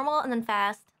it's normal and then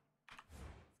fast.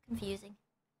 It's confusing.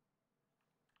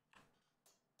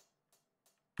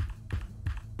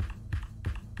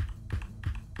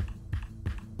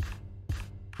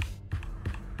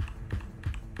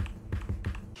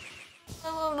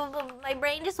 My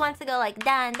brain just wants to go like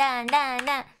dun.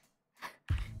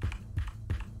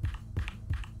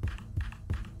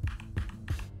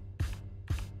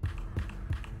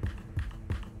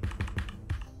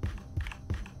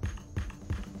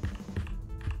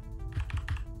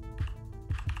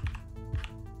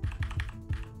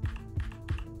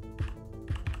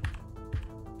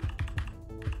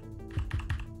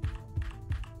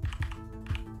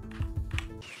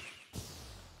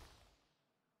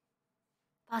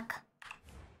 Fuck.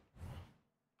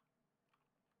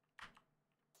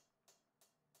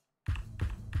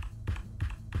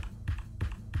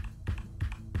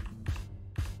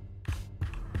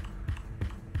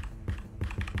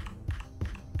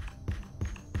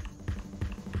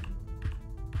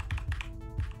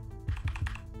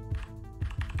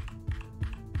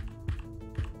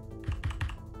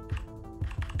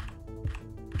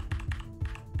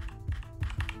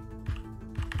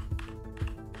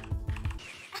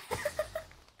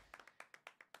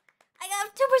 I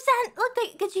got 2%.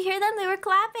 Look, could you hear them? They were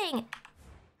clapping.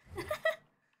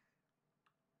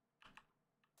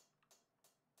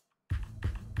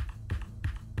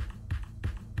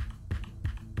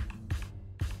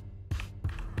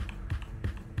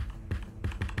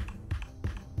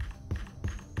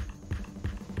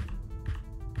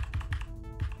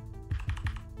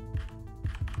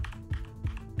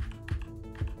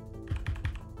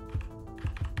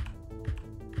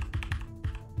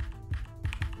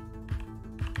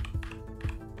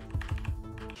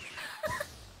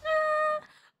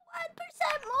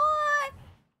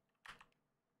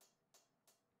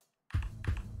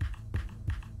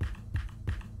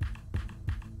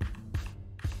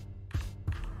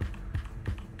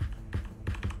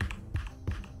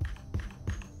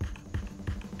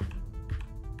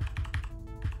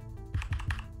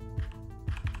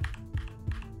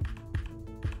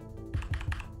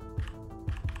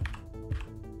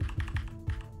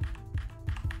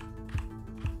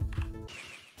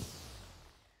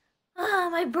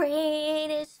 My brain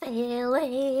is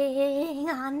failing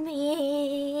on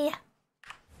me.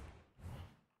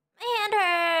 My hand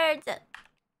hurts.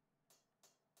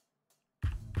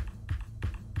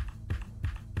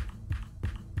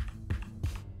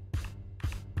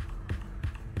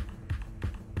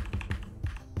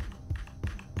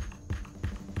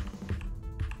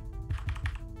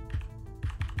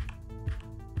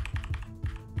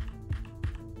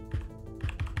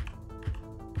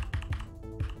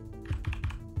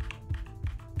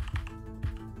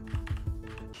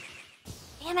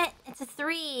 Damn it, it's a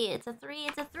 3. It's a 3.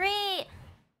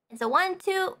 It's a 1,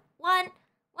 2, 1.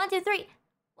 1, 2, 3.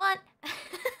 1.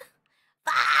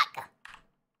 Fuck!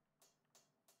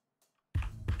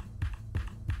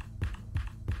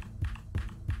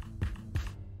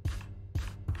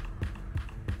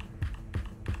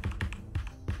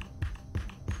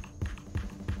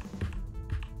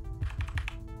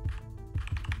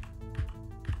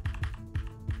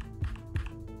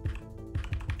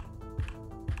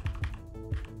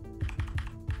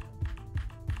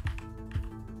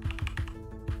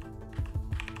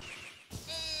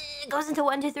 It goes into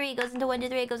 1, 2, 3. It goes into 1, 2,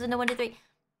 3. It goes into 1, 2, 3.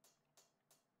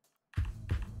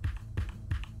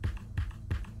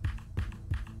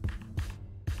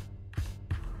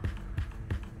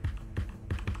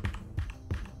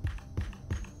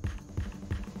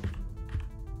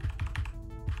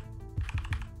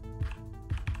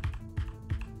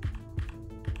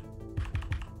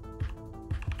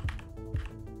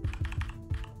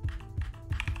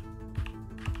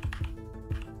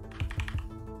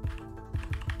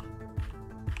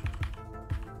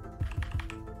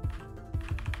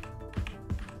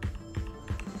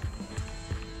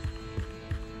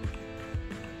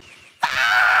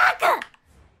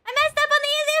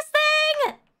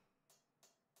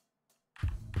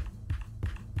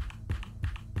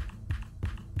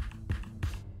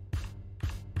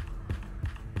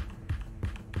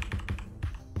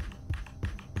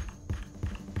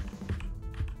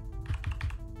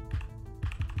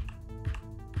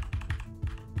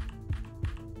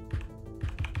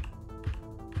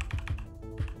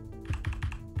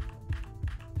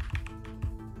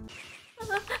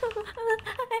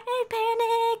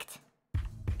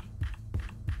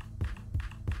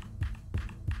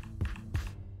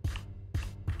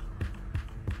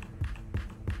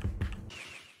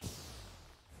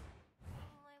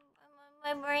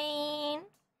 my brain.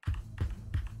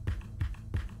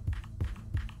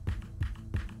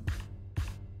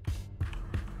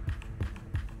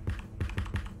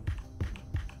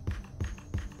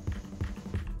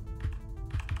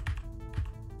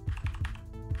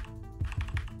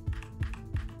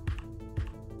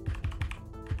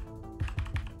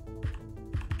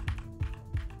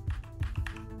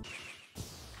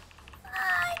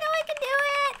 I know I can do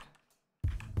it.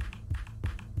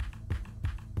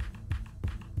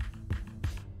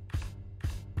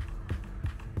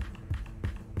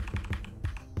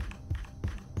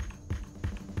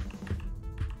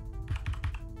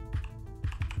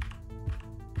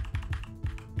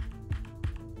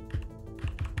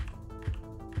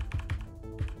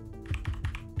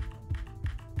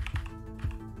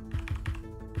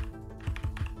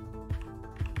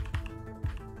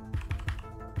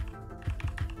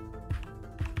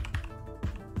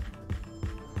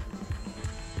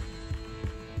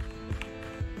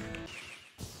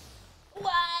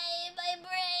 Why my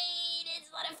brain? It's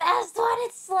not a fast one,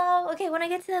 it's slow. Okay, when I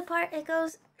get to the part, it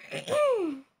goes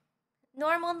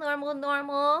normal, normal,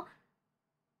 normal,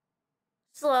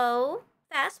 slow,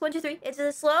 fast. 1, 2, 3. It's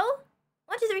a slow.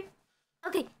 1, 2, 3.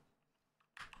 Okay.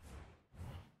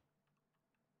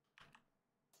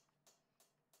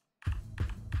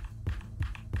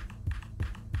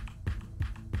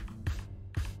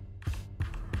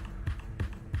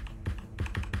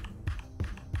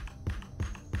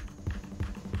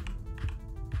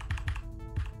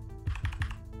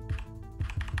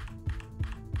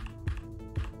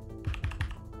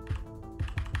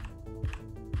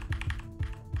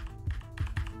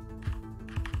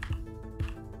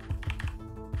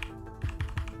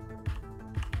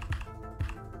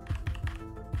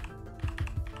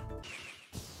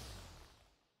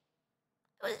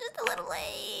 It was just a little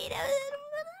late.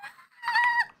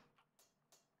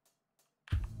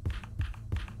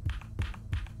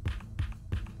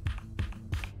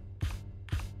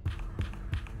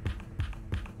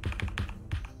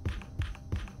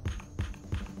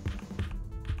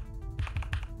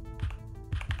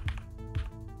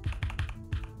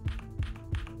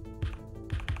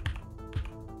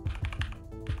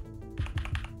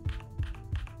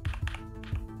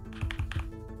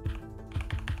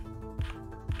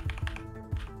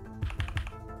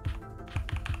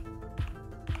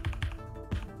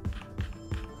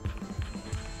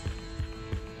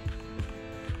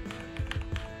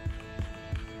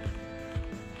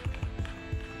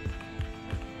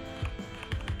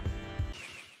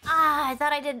 I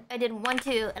thought I did 1,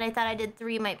 2, and I thought I did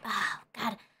 3. Oh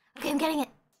God. Okay, I'm getting it.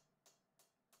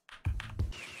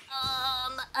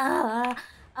 Uh.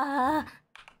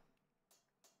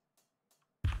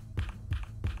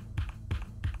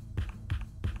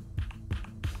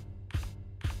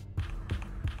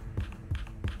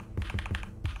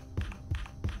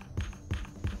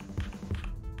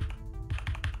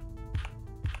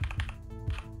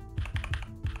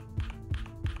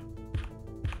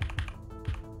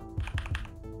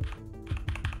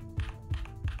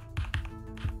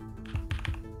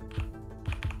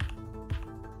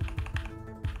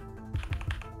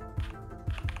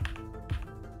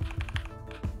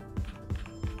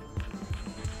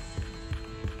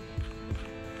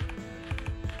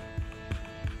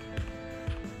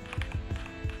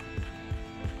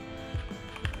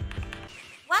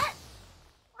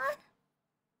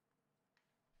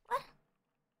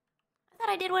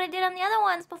 I did what I did on the other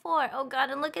ones before. Oh God,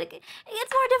 and look at it. It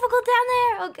gets more difficult down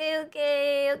there.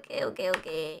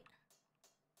 Okay.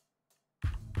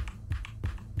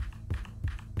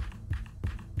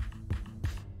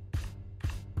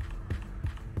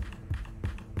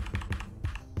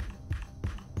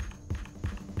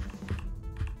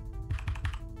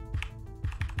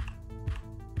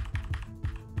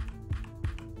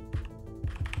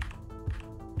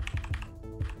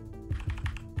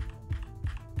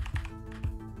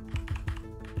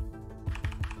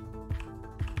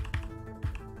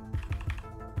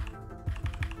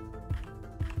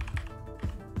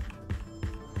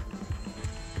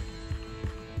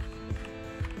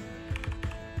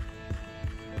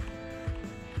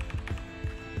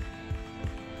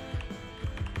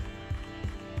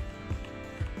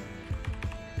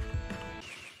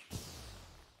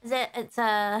 It's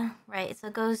right, so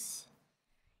it goes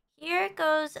here, it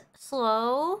goes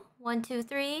slow. 1, 2,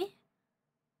 3.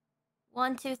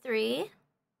 1, 2, 3.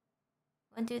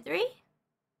 1, 2, 3.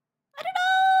 I don't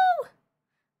know.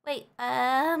 Wait,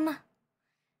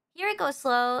 here it goes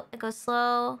slow. It goes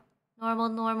slow,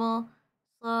 normal,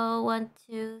 slow. 1,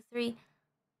 2, 3.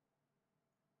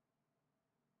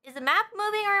 Is the map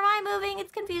moving or am I moving?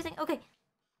 It's confusing. Okay.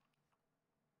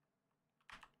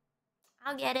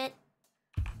 I'll get it.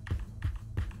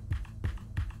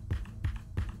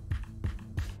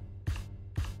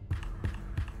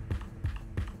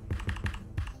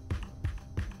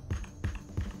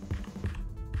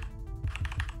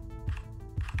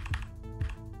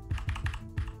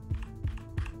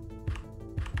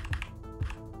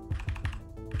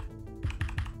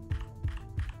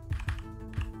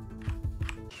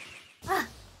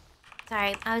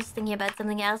 Sorry, I was thinking about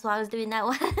something else while I was doing that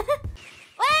one. Wait,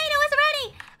 I wasn't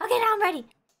ready! Okay, now I'm ready.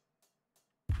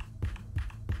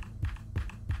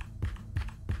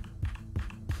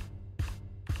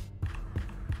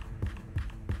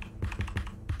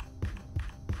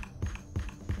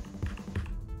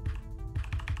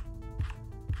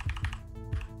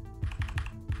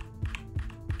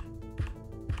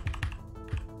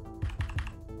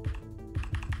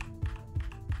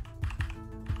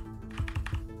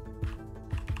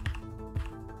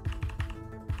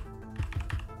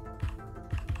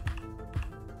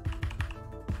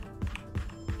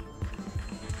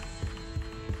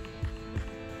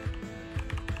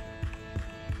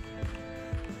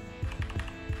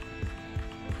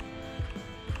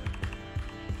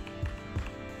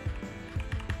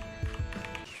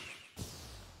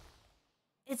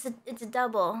 It's a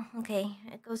double. Okay,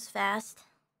 it goes fast.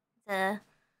 Do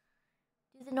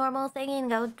the normal thing and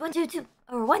go 1 2 2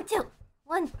 or 1 2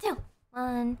 1 2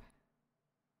 1.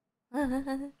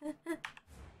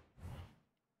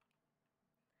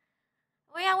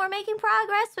 We're making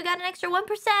progress. We got an extra 1%.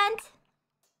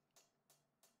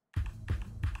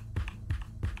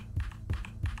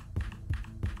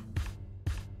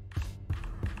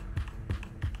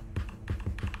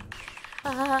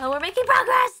 We're making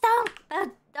progress.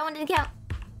 That one didn't count.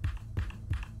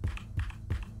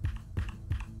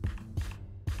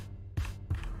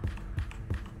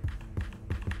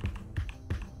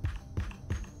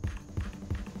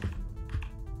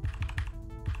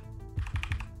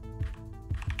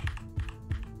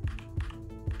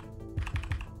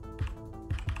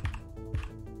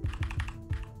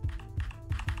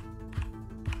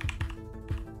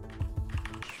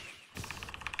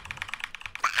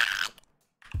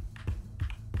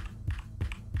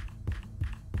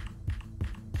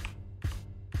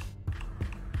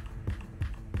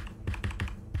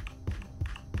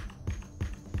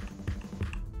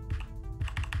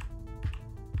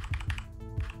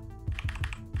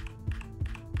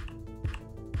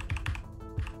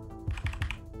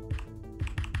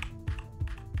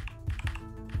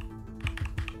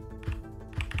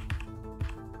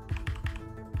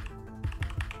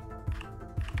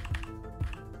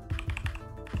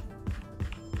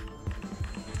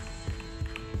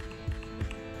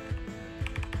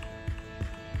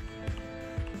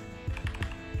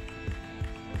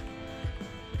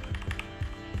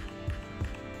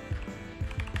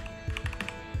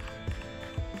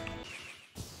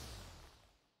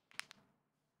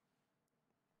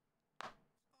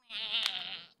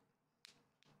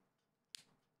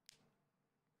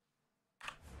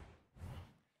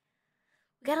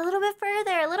 We got a little bit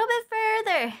further, a little bit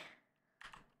further.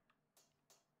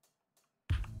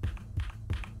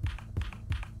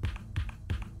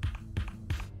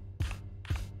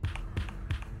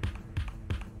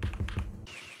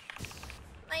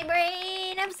 My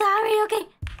brain, I'm sorry, okay.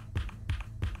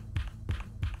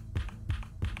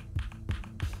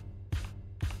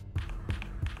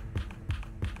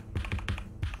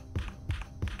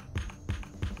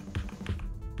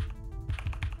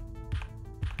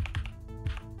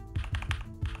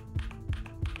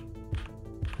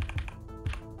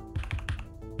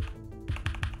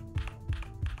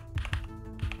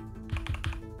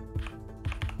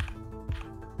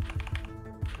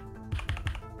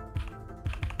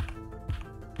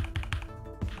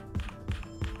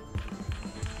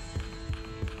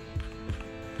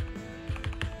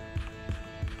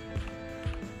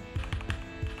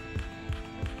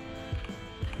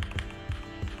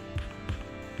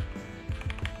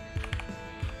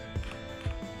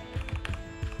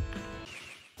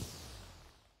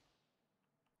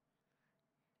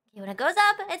 When it goes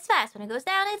up, it's fast. When it goes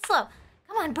down, it's slow.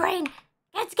 Come on, brain.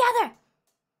 Get together.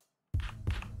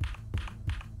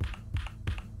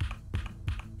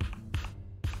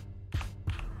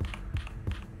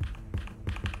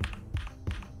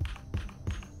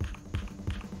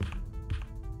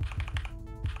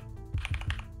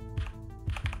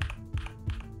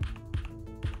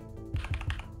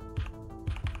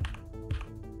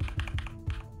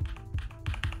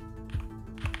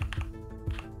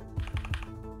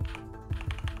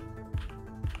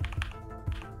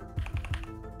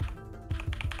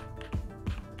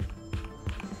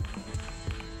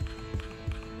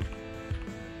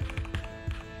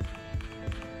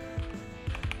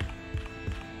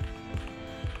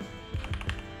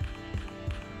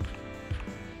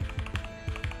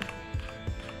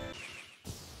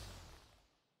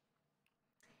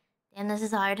 Man, this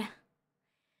is hard.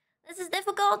 This is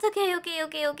difficult. Okay. I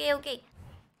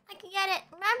can get it.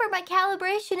 Remember, my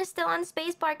calibration is still on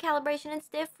spacebar calibration. It's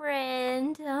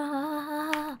different.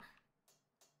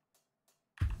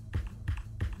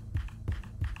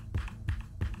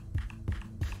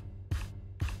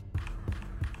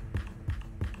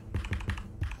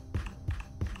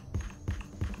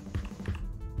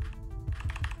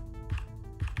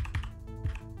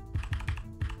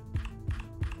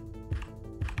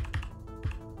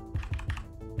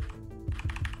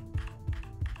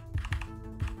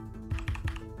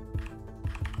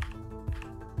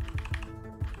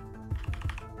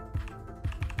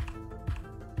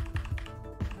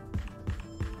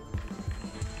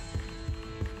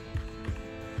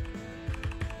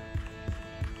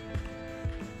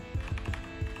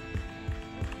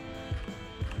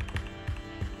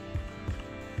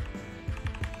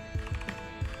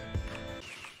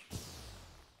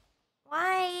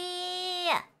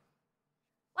 Why?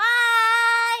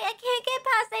 Why? I can't get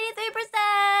past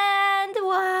 83%.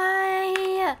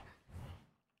 Why?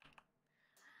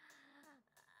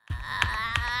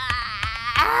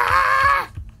 Ah!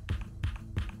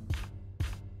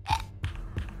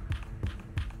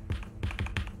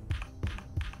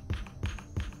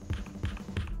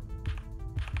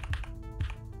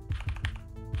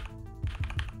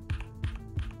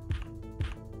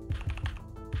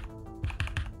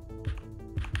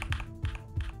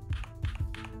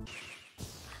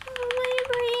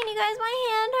 You guys, my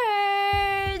hand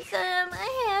hurts. My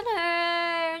hand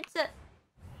hurts.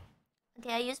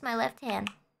 Okay, I used my left hand.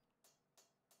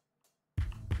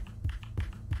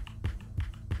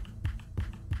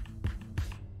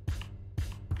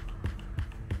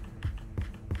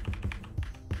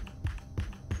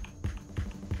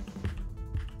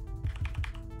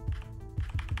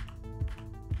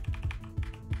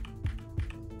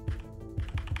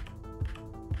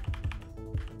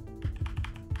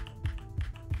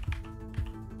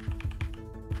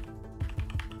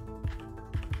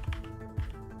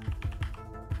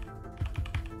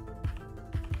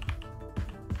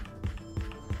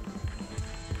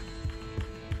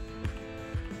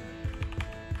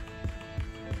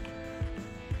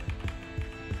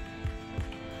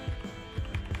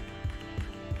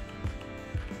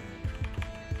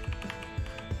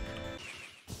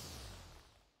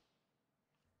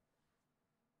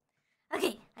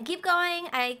 Okay, I keep going.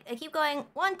 I keep going.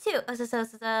 1, 2.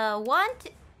 So 1, 2.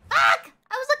 Fuck! I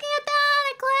was looking at that.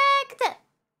 I clicked.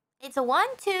 It's a 1,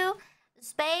 2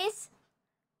 space.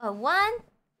 A 1,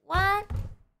 1.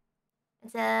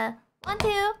 It's a 1,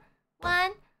 2,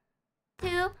 1,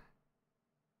 2,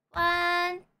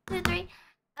 1, 2, 3.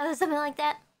 Something like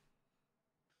that.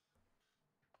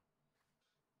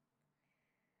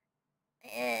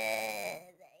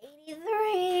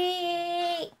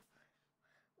 83.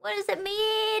 What does it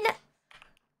mean?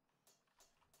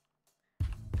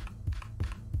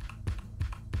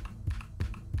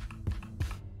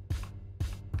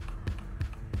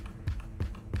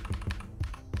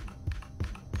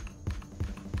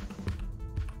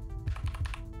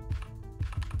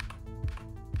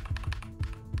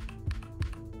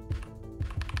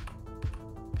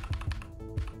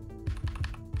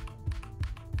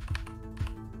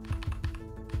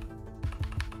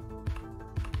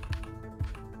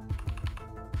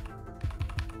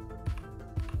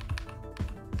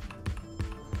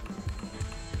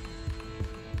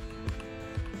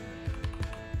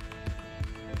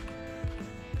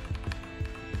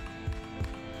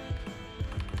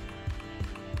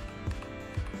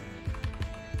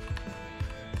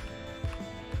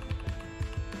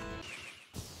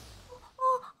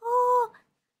 Oh,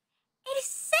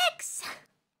 86!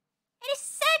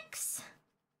 86!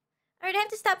 Alright, I have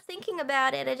to stop thinking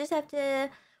about it. I just have to,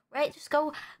 right, just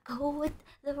go with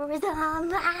the rhythm.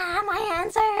 My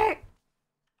hands hurt!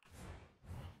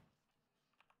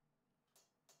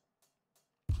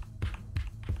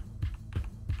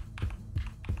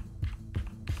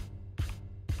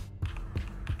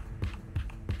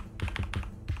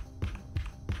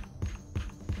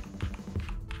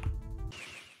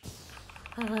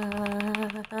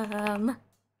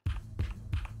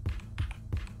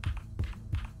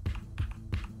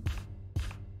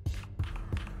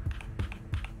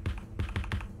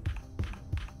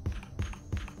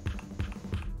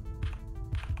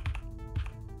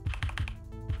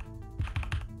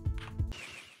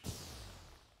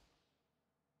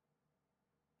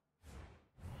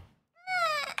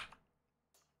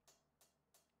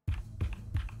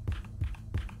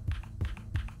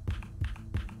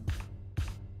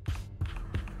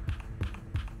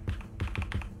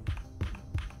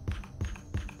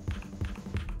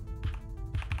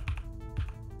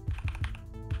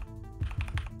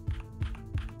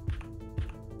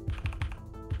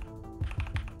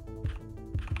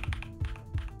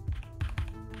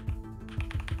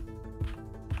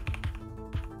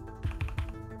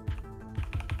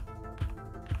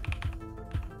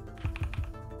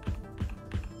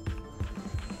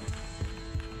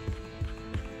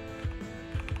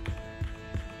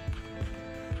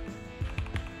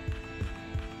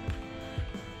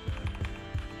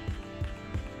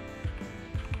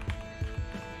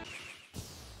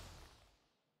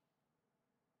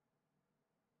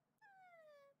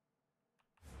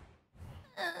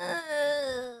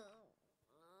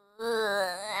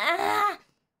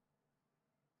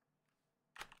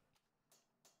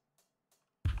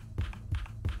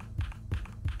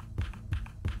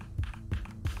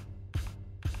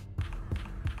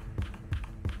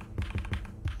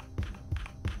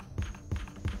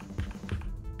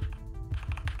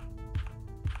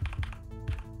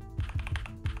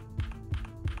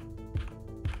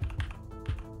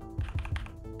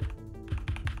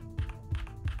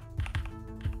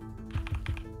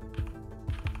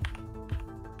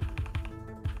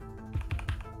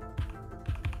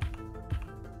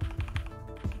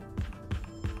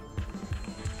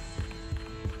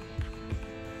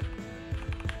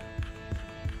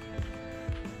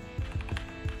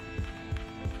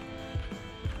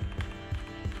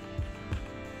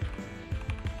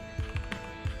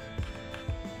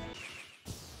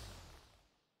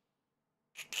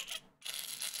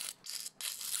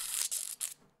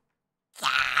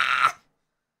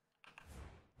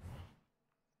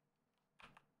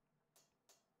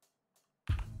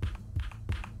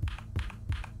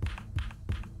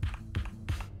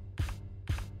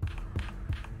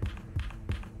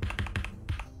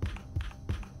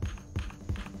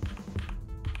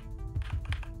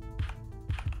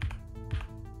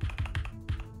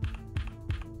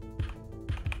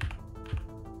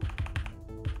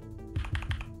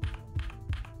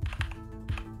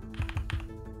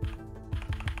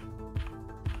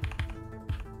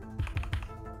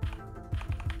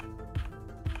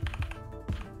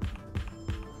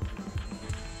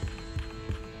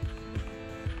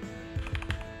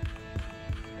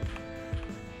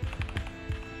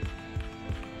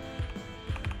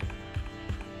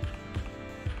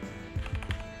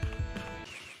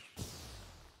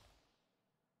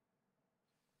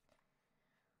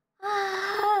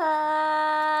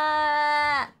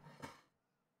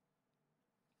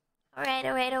 Alright.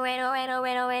 I'm only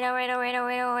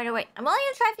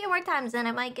gonna try a few more times, then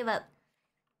I might give up.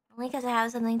 Only because I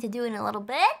have something to do in a little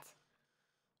bit.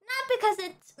 Not because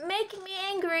it's making me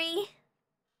angry.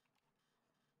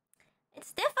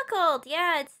 It's difficult.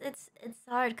 Yeah, it's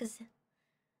hard because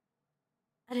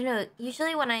I don't know.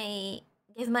 Usually when I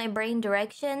give my brain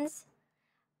directions,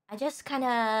 I just kind of,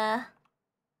 I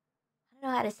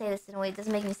don't know how to say this in a way that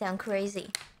doesn't make me sound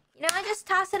crazy. You know, I just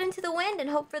toss it into the wind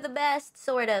and hope for the best,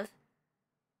 sort of.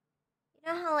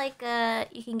 You know how like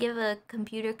you can give a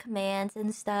computer commands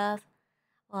and stuff?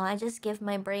 Well, I just give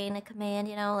my brain a command,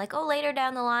 you know, like, oh, later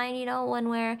down the line, you know, when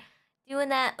we're doing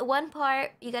that one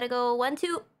part, you gotta go 1,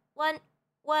 2, 1,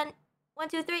 1, 1,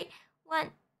 2, 3,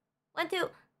 1, 1, 2.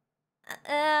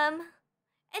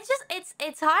 It's just,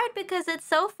 it's hard because it's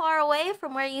so far away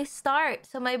from where you start.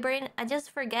 So my brain, I just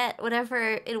forget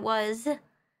whatever it was.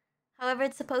 However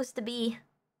it's supposed to be.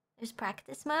 There's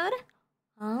practice mode.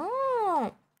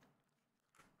 Oh.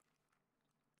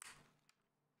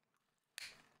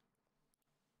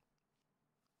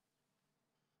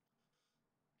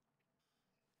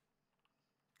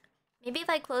 Maybe if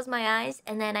I close my eyes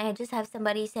and then I just have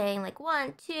somebody saying like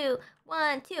 1, 2,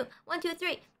 1, 2, 1, 2,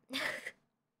 3. It'd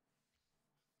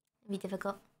be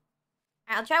difficult.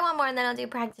 I'll try one more and then I'll do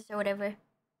practice or whatever.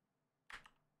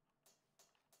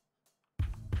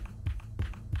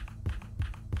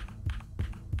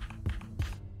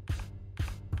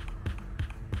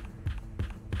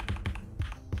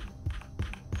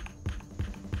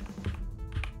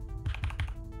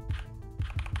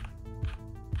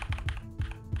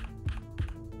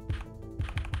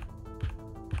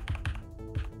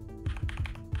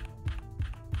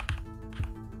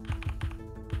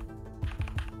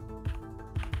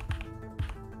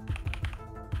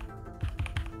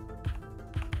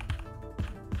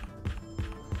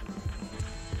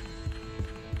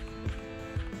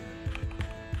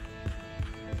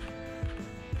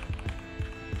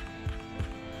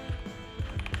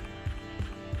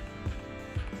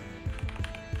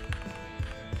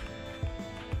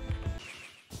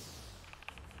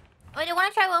 Wait, I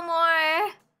want to try one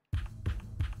more.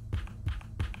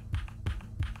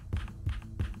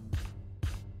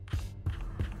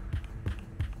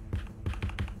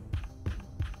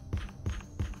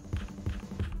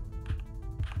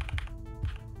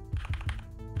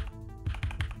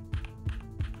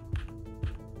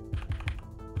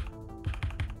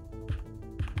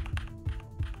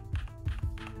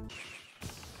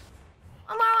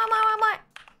 One more.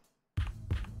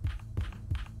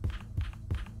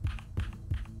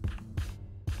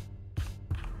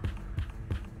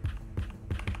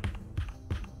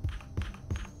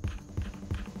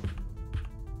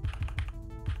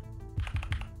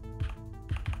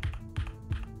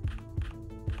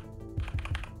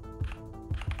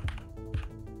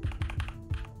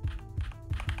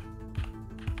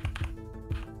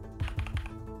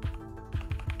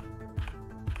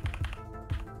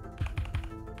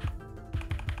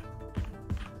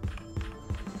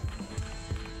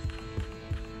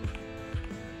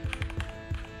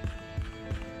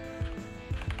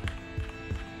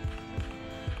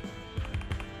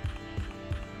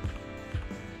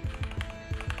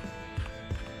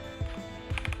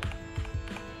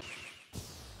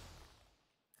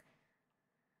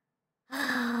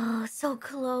 Oh, so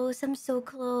close. I'm so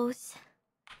close.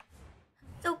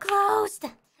 So close.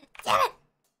 Damn it.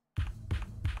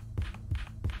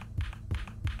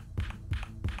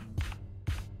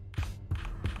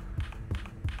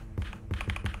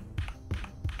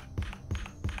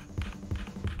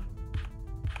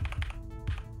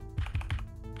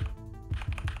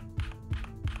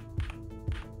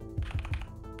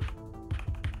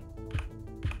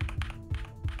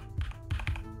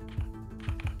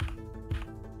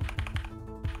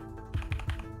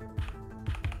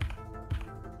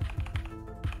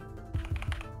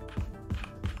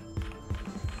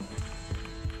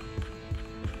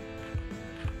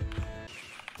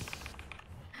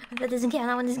 That doesn't count.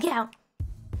 That one doesn't count.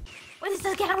 Wait, this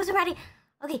doesn't count. I wasn't ready.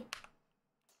 Okay.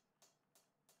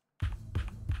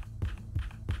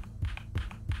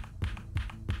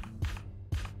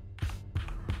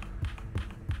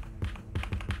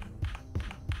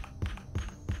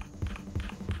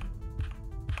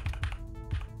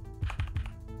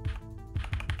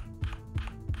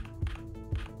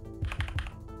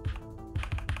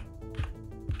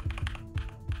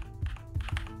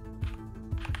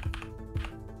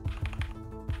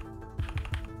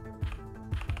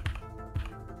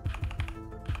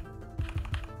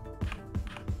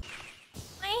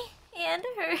 Hand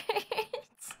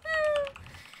hurts.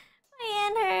 My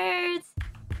hand hurts.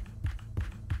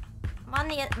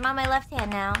 I'm on my left hand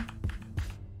now.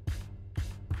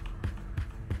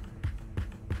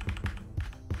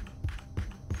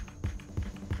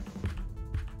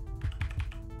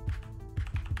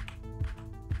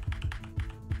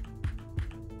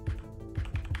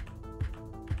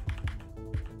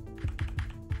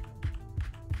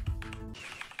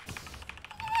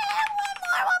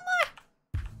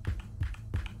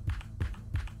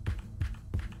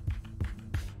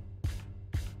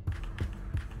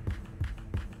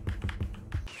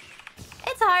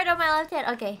 it's hard on my left hand.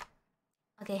 Okay.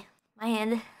 Okay. My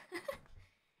hand.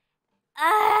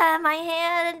 My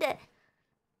hand.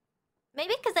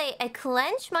 Maybe because I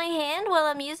clench my hand while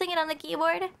I'm using it on the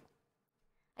keyboard.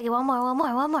 Okay, one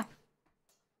more.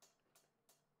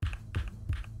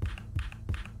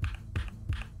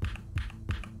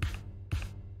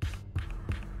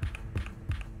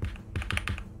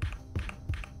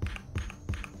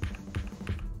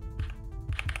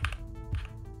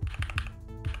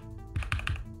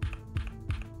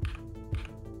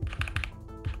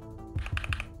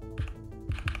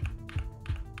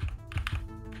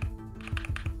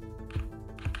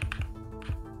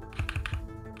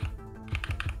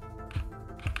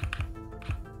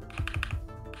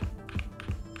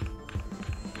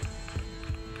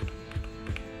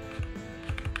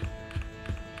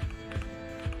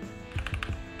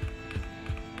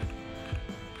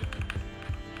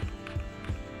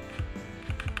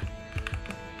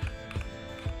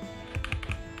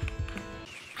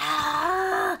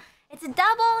 It's a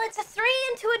double. It's a 3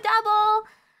 into a double.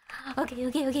 Okay.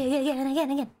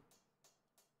 Again.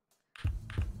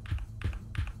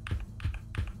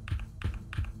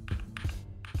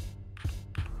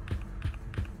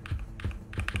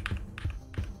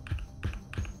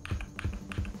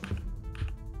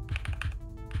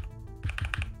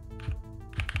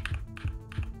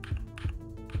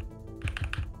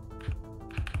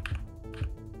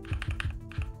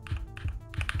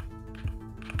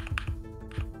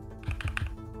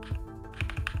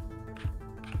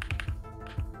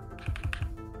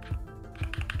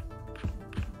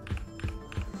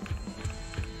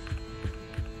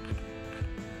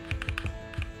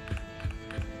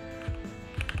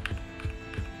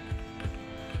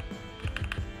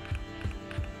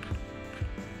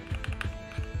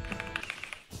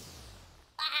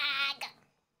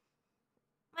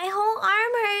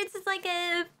 It's like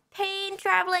a pain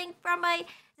traveling from my...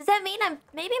 Does that mean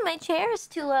maybe my chair is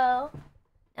too low?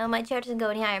 No, my chair doesn't go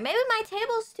any higher. Maybe my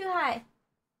table's too high.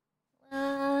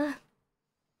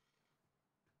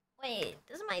 Wait,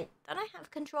 don't I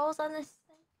have controls on this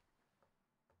thing?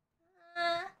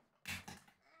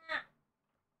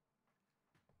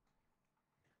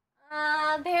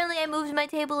 Apparently I moved my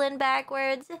table in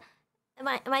backwards.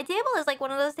 My table is like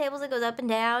one of those tables that goes up and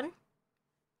down.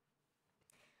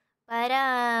 But,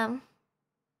 I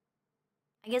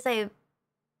guess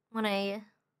when I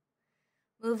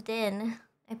moved in,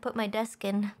 I put my desk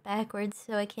in backwards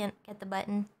so I can't get the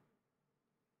button.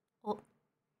 Oh.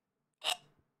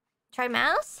 Try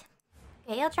mouse?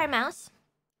 Okay, I'll try mouse.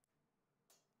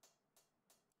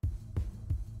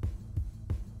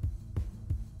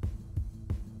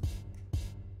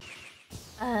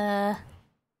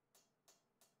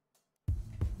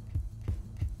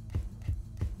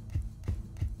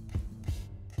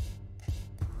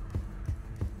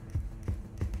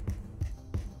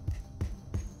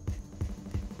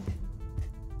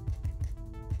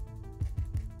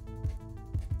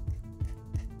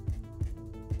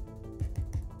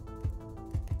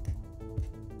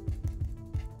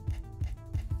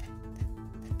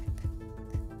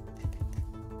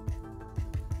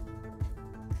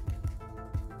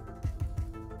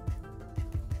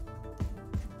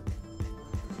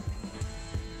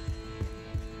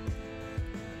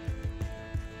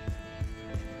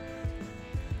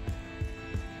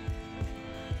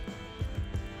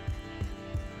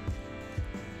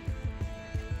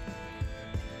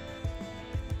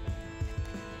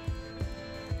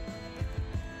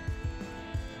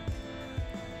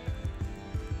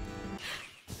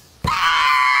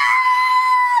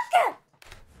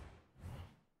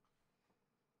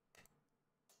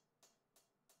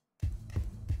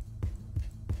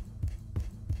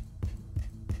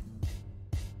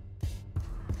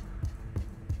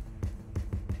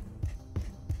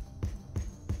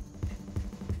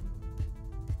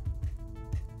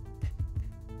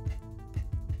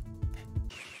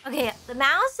 Okay, the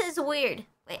mouse is weird.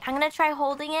 Wait, I'm gonna try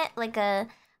holding it like a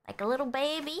little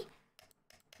baby.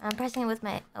 I'm pressing it with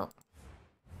my... Oh.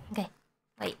 Okay.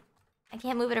 Wait. I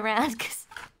can't move it around because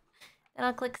then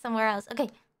I'll click somewhere else. Okay.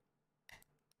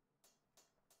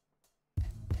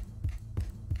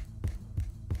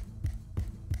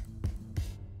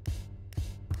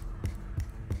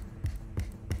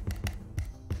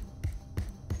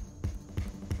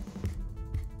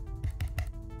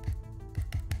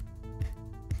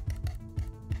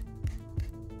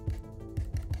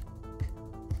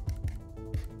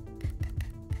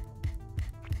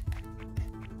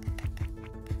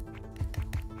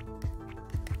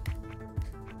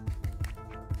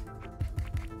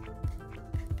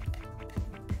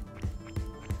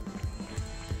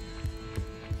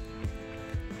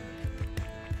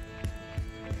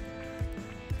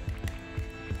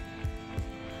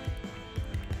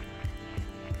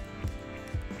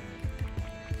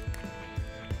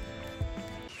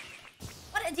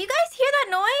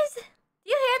 noise? Do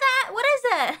you hear that? What is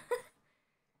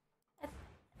it?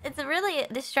 It's really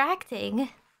distracting.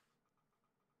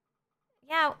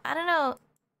 Yeah, I don't know.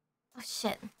 Oh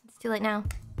shit, it's too late now.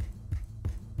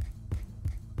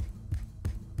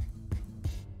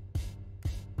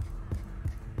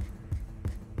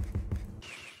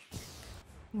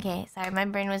 Okay, sorry, my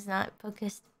brain was not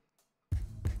focused.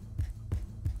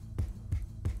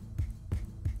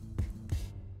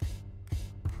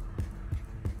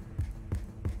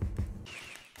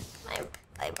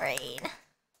 My brain.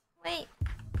 Wait.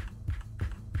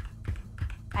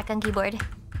 Back on keyboard.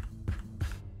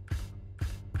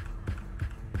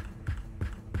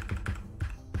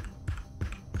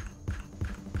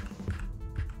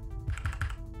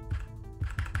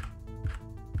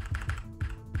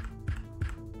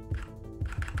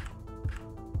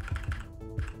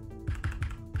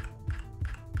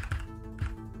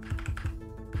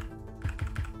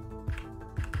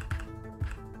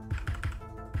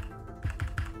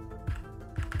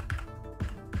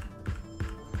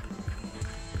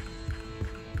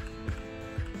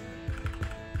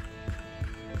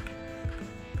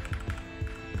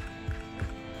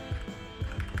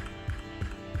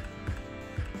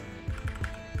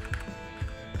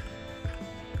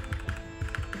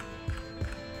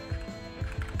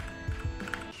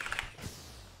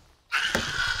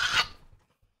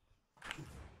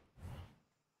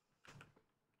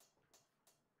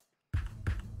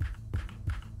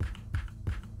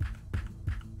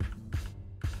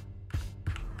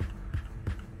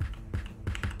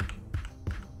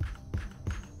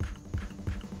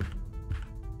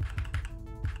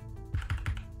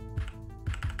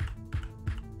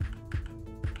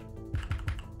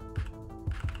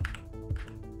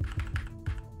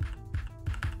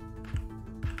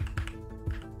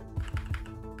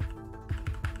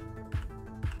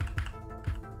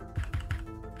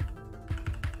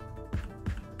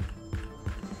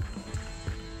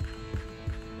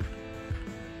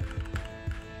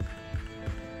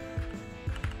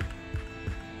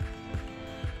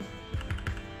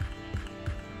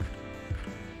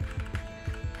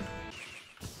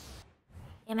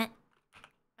 Damn it.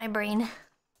 My brain.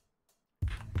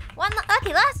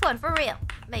 Okay, last one, for real.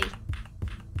 Maybe.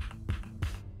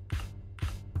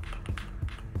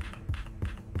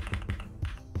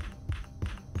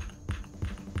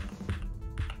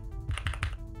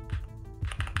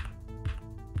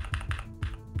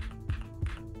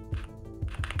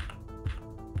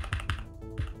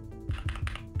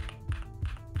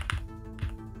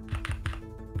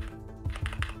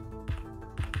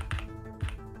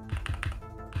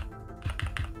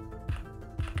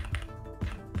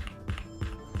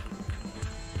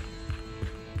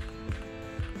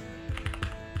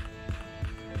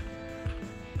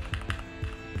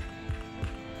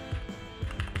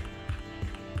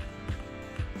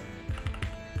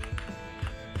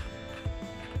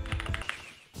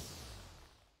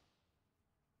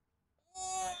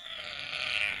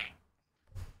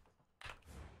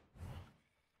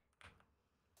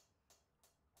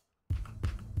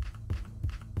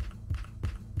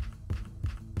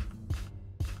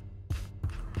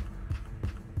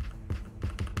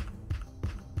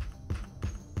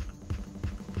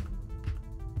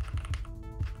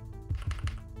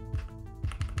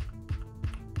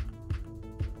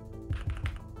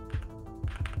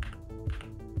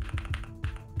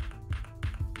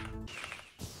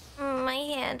 My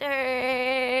hand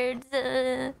hurts.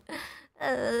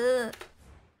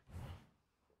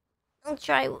 I'll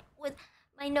try with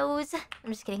my nose.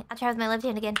 I'm just kidding. I'll try with my left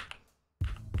hand again.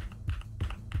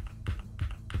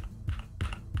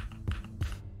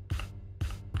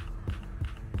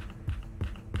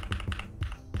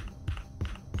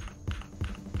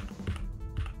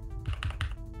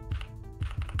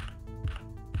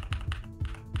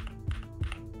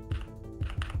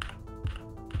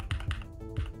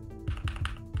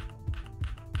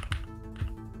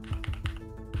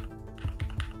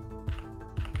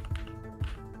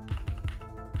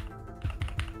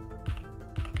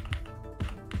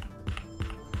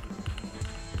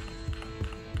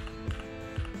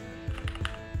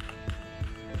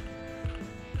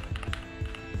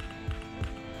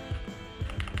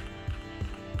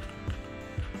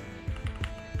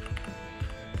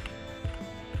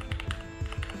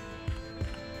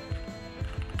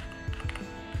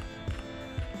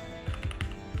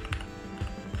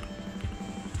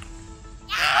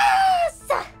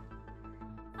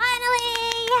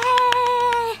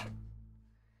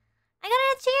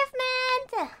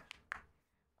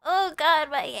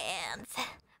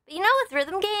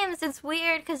 It's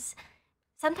weird because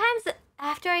sometimes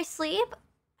after I sleep,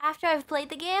 after I've played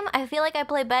the game, I feel like I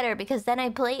play better because then I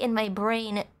play in my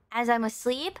brain as I'm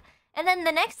asleep. And then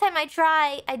the next time I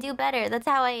try, I do better. That's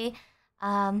how I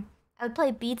would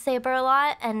play Beat Saber a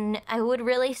lot and I would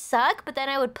really suck, but then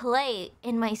I would play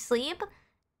in my sleep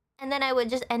and then I would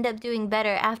just end up doing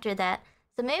better after that.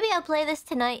 So maybe I'll play this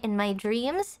tonight in my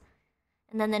dreams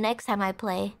and then the next time I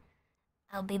play,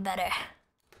 I'll be better.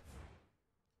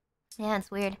 Yeah,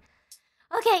 it's weird.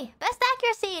 Okay, best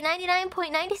accuracy,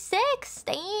 99.96.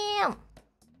 Damn.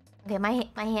 Okay,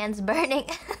 my hand's burning.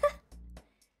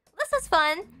 This is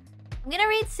fun. I'm gonna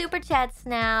read super chats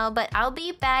now, but I'll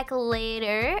be back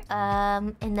later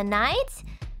in the night.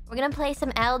 We're gonna play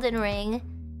some Elden Ring,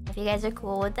 if you guys are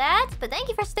cool with that. But thank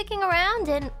you for sticking around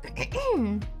and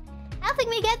helping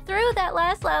me get through that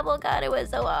last level. God, it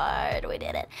was so hard. We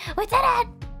did it. We did it!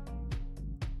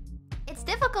 It's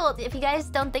difficult. If you guys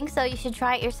don't think so, you should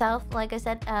try it yourself. Like I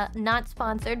said, not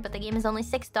sponsored, but the game is only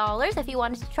 $6 if you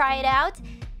wanted to try it out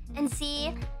and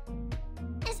see.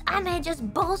 Is Ame just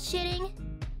bullshitting?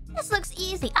 This looks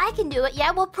easy. I can do it.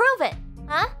 Yeah, well, prove it.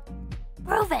 Huh?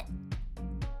 Prove it.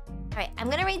 Alright, I'm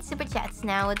gonna read super chats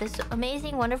now with this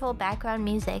amazing, wonderful background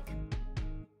music.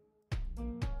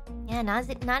 Yeah, not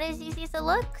as easy as it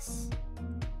looks.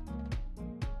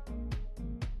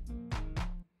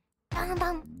 Bum,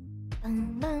 bum.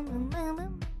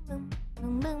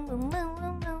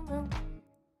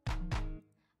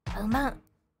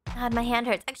 God, my hand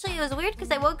hurts. Actually, it was weird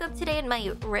because I woke up today and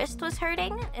my wrist was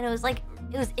hurting and it was like,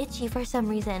 it was itchy for some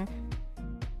reason.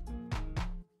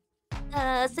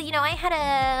 So you know, I had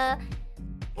a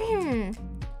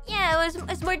yeah, it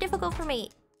was more difficult for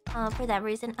me for that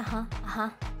reason.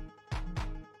 Sucka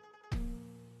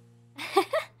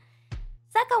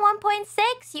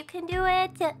 1.6, you can do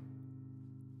it.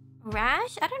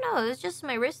 Rash? I don't know, it was just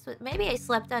my wrist. Maybe I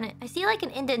slept on it. I see like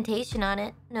an indentation on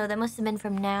it. No, that must have been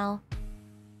from now.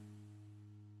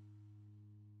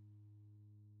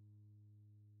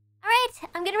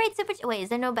 Alright, I'm gonna read super... Wait, is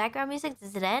there no background music?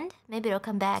 Does it end? Maybe it'll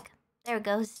come back. There it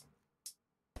goes.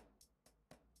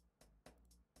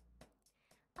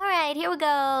 Alright, here we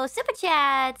go. Super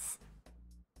chats!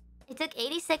 It took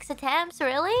 86 attempts,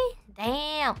 really?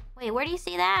 Damn. Wait, where do you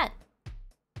see that?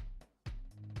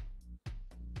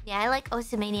 Yeah, I like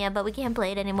Osimania, but we can't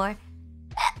play it anymore.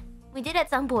 We did at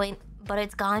some point, but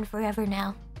it's gone forever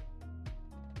now.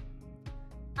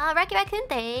 Rocky Raccoon,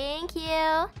 thank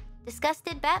you.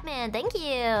 Disgusted Batman, thank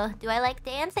you. Do I like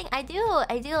dancing? I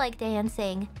do like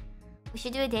dancing. We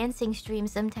should do a dancing stream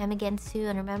sometime again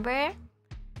soon, remember?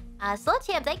 Slow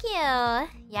Champ, thank you.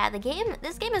 Yeah,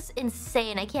 this game is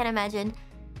insane. I can't imagine,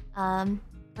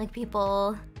 like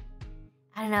people,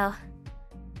 I don't know.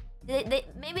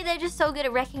 Maybe they're just so good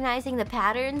at recognizing the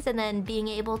patterns and then being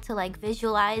able to like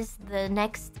visualize the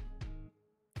next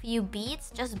few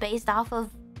beats just based off of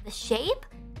the shape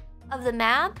of the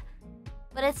map.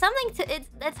 But it's something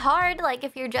that's hard, like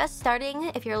if you're just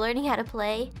starting, if you're learning how to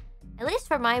play. At least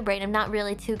for my brain, I'm not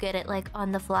really too good at like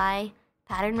on the fly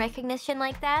pattern recognition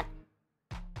like that.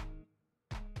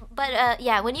 But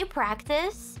yeah, when you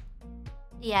practice,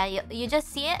 yeah, you just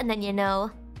see it and then you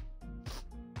know.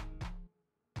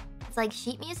 It's like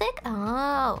sheet music?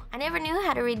 Oh, I never knew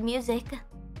how to read music.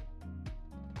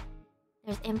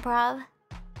 There's improv.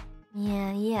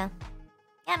 Yeah.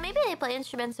 Yeah, maybe they play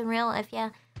instruments in real life, yeah.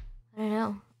 I don't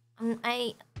know.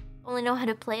 I only know how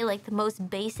to play like the most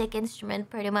basic instrument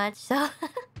pretty much, so...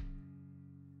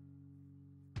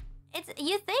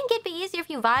 You think it'd be easier if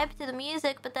you vibe to the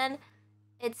music, but then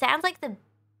it sounds like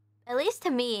at least to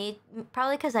me,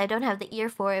 probably because I don't have the ear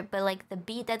for it, but like the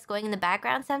beat that's going in the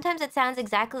background, sometimes it sounds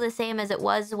exactly the same as it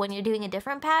was when you're doing a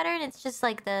different pattern. It's just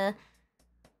like I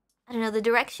don't know, the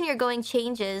direction you're going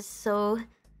changes, so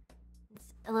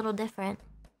it's a little different.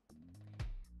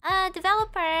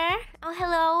 Developer, oh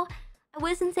hello. I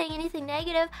wasn't saying anything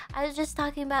negative. I was just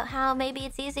talking about how maybe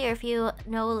it's easier if you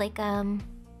know like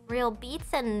real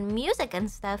beats and music and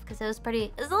stuff, because it was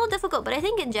a little difficult, but I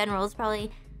think in general it's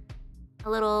probably a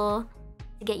little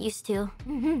to get used to.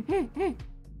 Okay,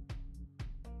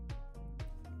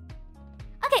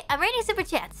 I'm reading super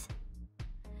chats.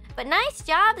 But nice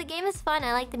job, the game is fun.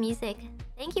 I like the music.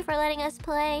 Thank you for letting us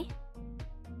play.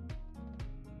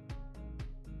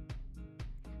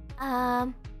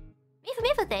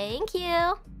 Mifa, thank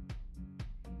you.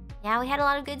 Yeah, we had a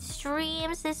lot of good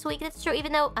streams this week. That's true,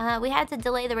 even though we had to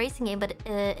delay the racing game, but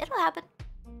it'll happen.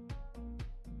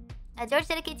 George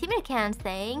Dedicate Team accounts,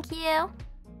 thank you.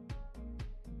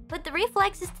 Put the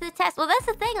reflexes to the test. Well, that's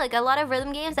the thing. Like a lot of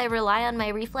rhythm games, I rely on my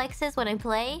reflexes when I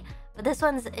play, but this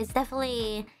one's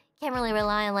definitely can't really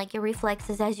rely on like your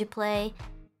reflexes as you play,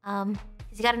 because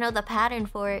you got to know the pattern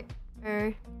for it,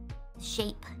 or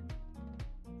shape.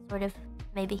 Sort of,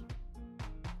 maybe.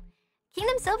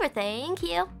 Kingdom Silver, thank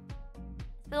you.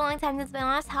 It's been a long time since my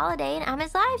last holiday, and I'm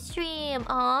his live stream.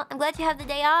 Aw, I'm glad you have the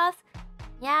day off.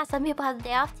 Yeah, some people have the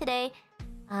day off today.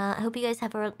 I hope you guys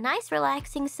have a nice,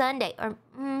 relaxing Sunday. Or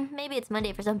maybe it's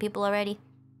Monday for some people already.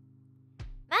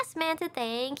 Mass Manta,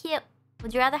 thank you.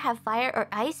 Would you rather have fire or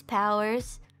ice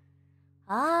powers?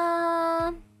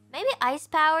 Maybe ice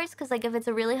powers, because like if it's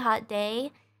a really hot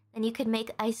day, then you could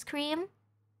make ice cream.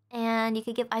 And you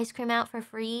could give ice cream out for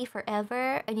free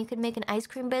forever. And you could make an ice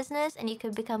cream business. And you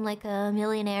could become like a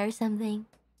millionaire or something.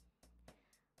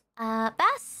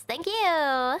 Bass, thank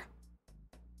you.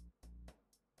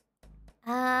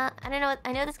 I don't know what...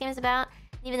 I know what this game is about.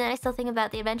 Even then, I still think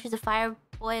about the adventures of Fire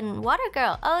Boy and Water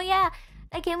Girl. Oh yeah,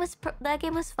 that game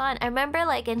was fun. I remember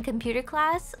like in computer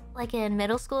class, like in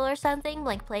middle school or something,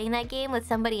 like playing that game with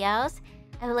somebody else.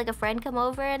 I had like a friend come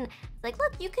over and it's like,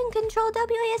 look, you can control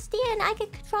WASD and I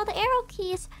can control the arrow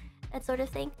keys. That sort of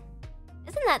thing.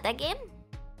 Isn't that game?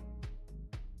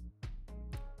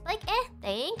 Like,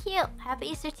 thank you. Happy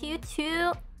Easter to you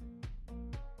too.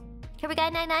 Cover Guy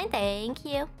 99, thank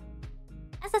you.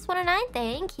 SS109,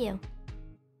 thank you.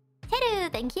 Teru,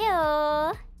 thank you.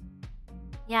 Yeah,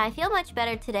 I feel much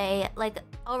better today. Like,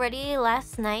 already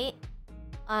last night.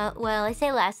 Well, I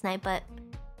say last night, but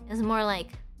it was more like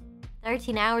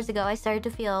 13 hours ago, I started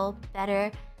to feel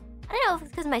better. I don't know if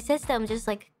it's because my system just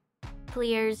like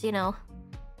clears, you know,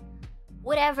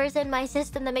 whatever's in my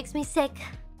system that makes me sick.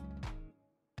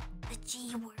 The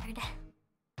G word.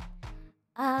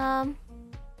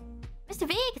 Mr.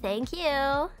 Vig, thank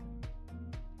you.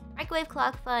 Microwave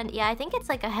clock fund. Yeah, I think it's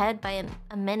like ahead by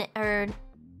a minute, or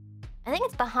I think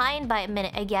it's behind by a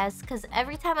minute, I guess, because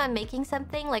every time I'm making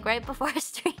something, like right before a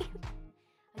stream.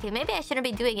 Okay, maybe I shouldn't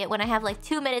be doing it when I have like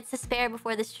 2 minutes to spare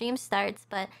before the stream starts,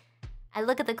 but I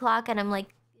look at the clock and I'm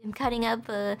like, I'm cutting up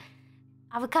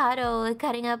avocado,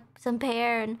 cutting up some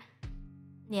pear, and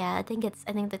yeah, I think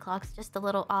the clock's just a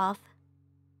little off.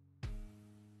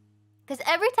 Because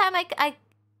every time I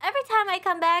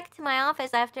come back to my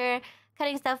office after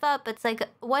cutting stuff up, it's like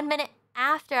 1 minute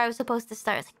after I was supposed to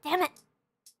start. It's like, damn it.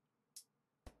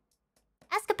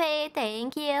 Escapade,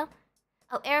 thank you.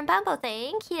 Oh, Aaron Bambo,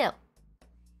 thank you.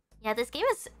 Yeah, this game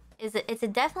it's a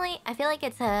definitely... I feel like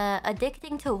it's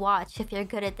addicting to watch if you're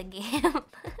good at the game.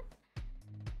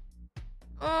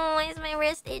 Oh, why is my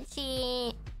wrist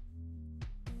itchy?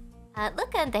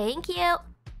 Luca, thank you.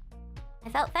 I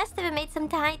felt festive and made some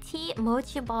Thai tea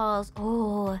mochi balls.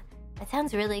 Oh, that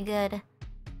sounds really good. That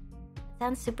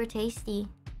sounds super tasty.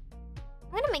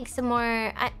 I'm gonna make some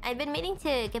more... I've been meaning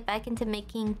to get back into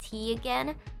making tea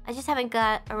again. I just haven't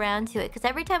got around to it. Because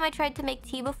every time I tried to make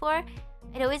tea before,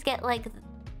 I'd always get like...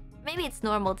 Maybe it's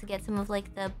normal to get some of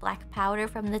like the black powder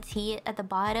from the tea at the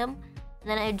bottom. And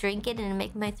then I'd drink it and it'd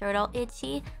make my throat all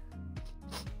itchy.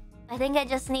 I think I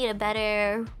just need a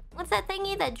better... What's that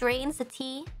thingy that drains the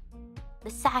tea? The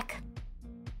sack.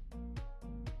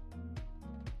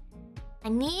 I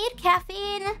need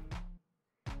caffeine.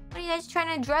 What are you guys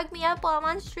trying to drug me up while I'm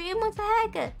on stream? What the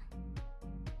heck? A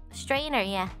strainer,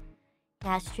 yeah.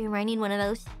 Yeah, streamer, I need one of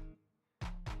those.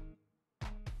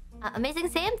 Amazing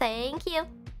Sam, thank you.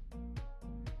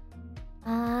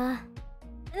 And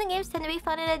the games tend to be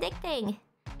fun and addicting.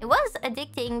 It was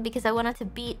addicting because I wanted to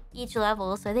beat each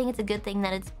level, so I think it's a good thing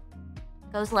that it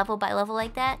goes level by level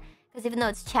like that. Because even though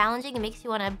it's challenging, it makes you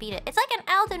want to beat it. It's like an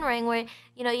Elden Ring where,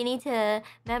 you know, you need to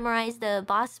memorize the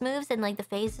boss moves and like the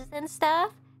phases and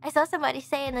stuff. I saw somebody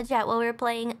say in the chat while we were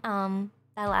playing that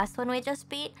last one we just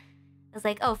beat. I was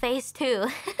like, oh, phase 2.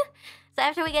 So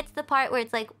after we get to the part where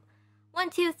it's like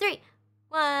 1, 2, 3,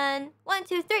 1, 1,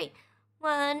 2, 3,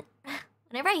 1.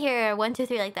 Whenever I hear 1, 2,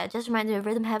 3 like that, it just reminds me of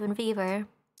Rhythm Heaven Fever.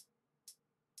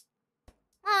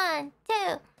 1,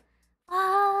 2,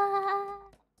 1.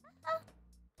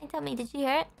 Hey, tell me, did you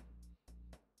hear it?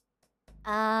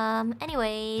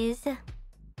 Anyways.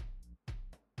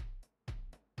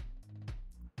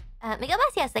 Miguel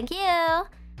Macias, thank you!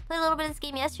 Played a little bit of this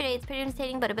game yesterday. It's pretty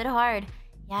entertaining, but a bit hard.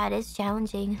 Yeah, it is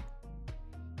challenging.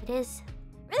 It is.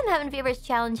 Rhythm Heaven Fever is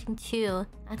challenging too.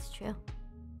 That's true.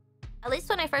 At least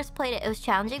when I first played it, it was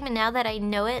challenging, but now that I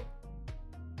know it,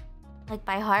 like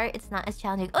by heart, it's not as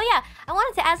challenging. Oh yeah, I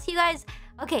wanted to ask you guys,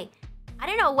 okay, I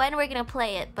don't know when we're gonna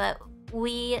play it, but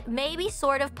we maybe,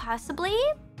 sort of, possibly,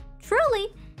 truly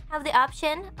have the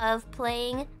option of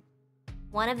playing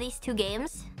one of these 2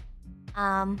 games.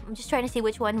 I'm just trying to see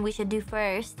which one we should do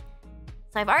first.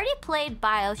 So I've already played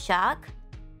BioShock,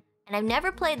 and I've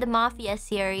never played the Mafia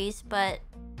series, but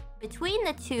between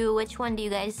the 2, which one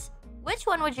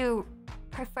would you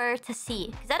prefer to see?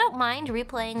 Because I don't mind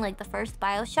replaying like the first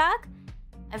BioShock.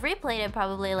 I've replayed it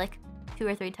probably like 2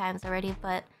 or 3 times already,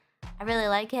 but I really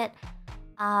like it.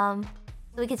 So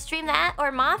we could stream that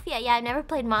or Mafia. Yeah, I've never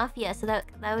played Mafia, so that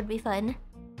would be fun.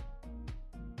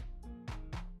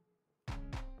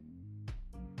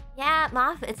 Yeah,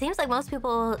 Mafia. It seems like most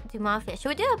people do Mafia. Should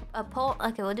we do a poll?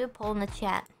 Okay, we'll do a poll in the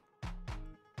chat.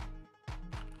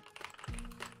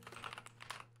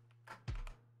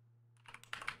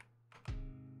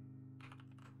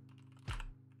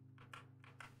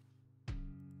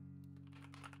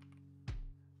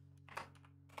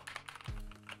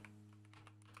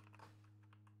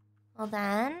 Well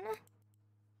then...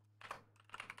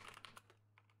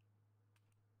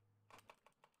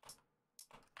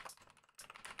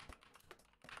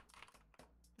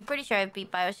 I'm pretty sure I've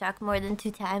beat BioShock more than 2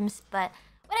 times, but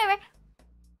whatever.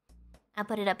 I'll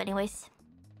put it up anyways.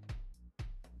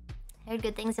 Heard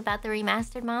good things about the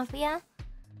remastered Mafia.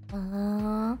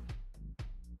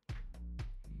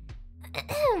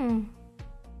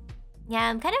 Yeah,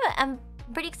 I'm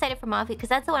pretty excited for Mafia because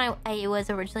that's the one I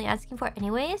was originally asking for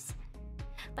anyways.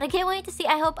 But I can't wait to see.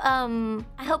 I hope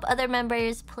other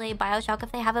members play BioShock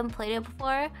if they haven't played it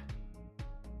before.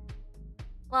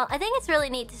 Well, I think it's really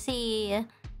neat to see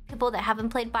people that haven't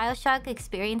played BioShock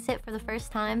experience it for the first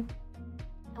time.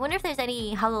 I wonder if there's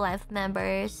any Hololive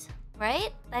members,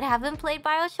 right? That haven't played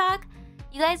BioShock?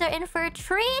 You guys are in for a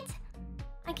treat!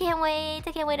 I can't wait,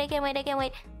 I can't wait, I can't wait, I can't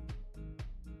wait.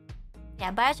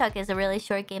 Yeah, BioShock is a really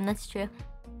short game, that's true.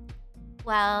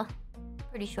 Well,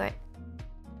 pretty short.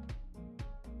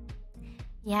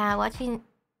 Yeah, watching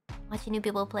new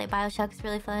people play BioShock is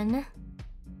really fun.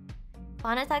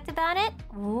 Fauna talked about it?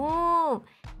 Ooh.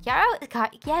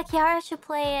 Kiara should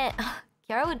play it.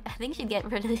 Kiara would, I think she'd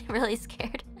get really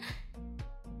scared.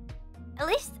 At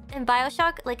least in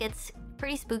BioShock, like, it's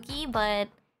pretty spooky, but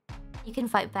you can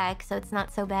fight back, so it's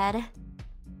not so bad.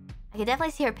 I can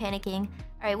definitely see her panicking.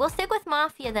 Alright, we'll stick with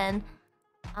Mafia then.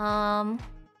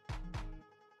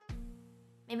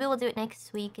 Maybe we'll do it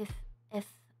next week if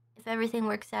everything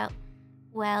works out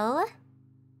well.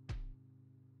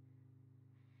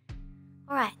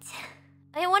 Alright.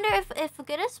 I wonder if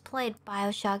Goodness played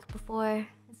BioShock before.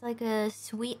 It's like a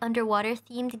sweet underwater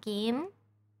themed game.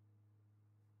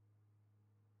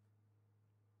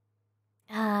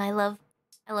 I love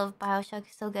BioShock,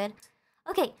 it's so good.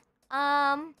 Okay,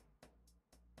 I know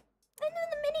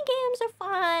the mini games are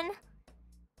fun.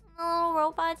 Little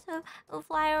robots who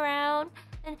fly around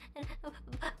and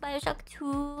BioShock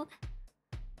 2.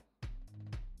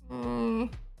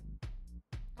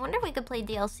 I wonder if we could play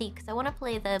DLC, because I want to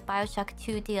play the BioShock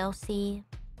 2 DLC.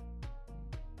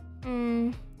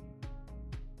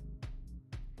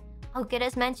 Oh,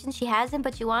 Goodness mentioned she hasn't,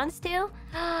 but she wants to?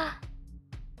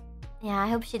 Yeah, I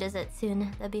hope she does it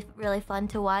soon. That'd be really fun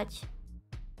to watch.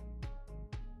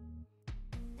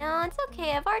 No, it's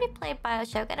okay. I've already played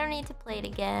BioShock. I don't need to play it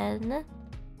again.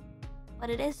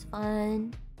 But it is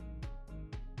fun.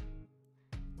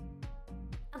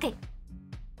 Okay.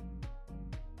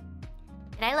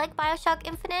 Did I like BioShock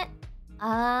Infinite?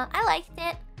 I liked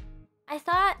it. I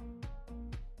thought...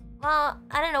 Well,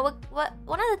 I don't know. What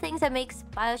one of the things that makes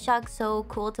BioShock so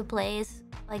cool to play is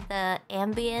like the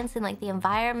ambience and like the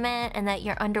environment, and that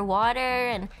you're underwater,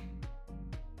 and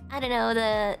I don't know,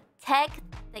 the tech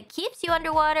that keeps you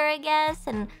underwater, I guess,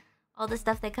 and all the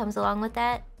stuff that comes along with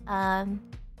that.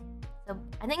 So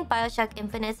I think BioShock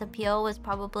Infinite's appeal was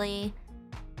probably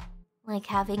like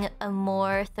having a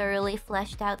more thoroughly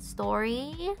fleshed out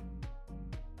story.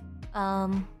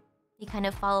 You kind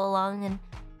of follow along, and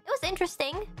it was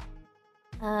interesting.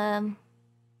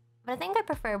 But I think I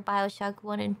prefer BioShock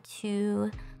 1 and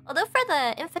 2. Although for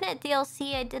the Infinite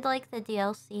DLC, I did like the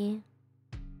DLC.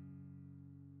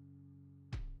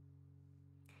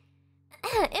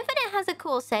 Infinite has a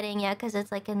cool setting, yeah, because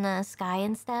it's like in the sky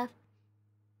and stuff.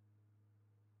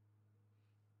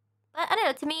 But I don't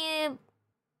know, to me,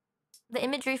 the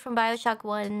imagery from BioShock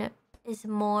 1 is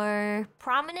more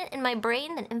prominent in my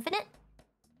brain than Infinite.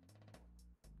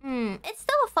 It's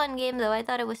still a fun game though. I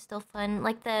thought it was still fun.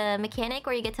 Like the mechanic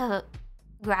where you get to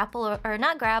grapple, or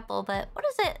not grapple, but what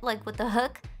is it like with the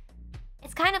hook?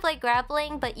 It's kind of like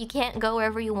grappling, but you can't go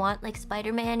wherever you want like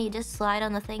Spider-Man. You just slide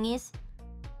on the thingies.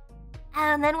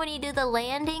 And then when you do the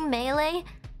landing melee...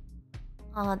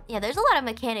 yeah, there's a lot of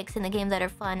mechanics in the game that are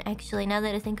fun, actually, now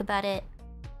that I think about it.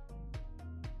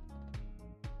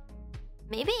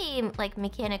 Maybe, like,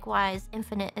 mechanic-wise,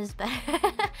 Infinite is better.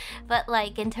 But,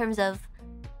 like, in terms of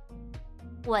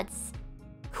what's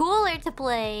cooler to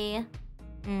play...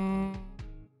 I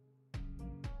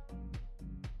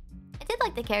did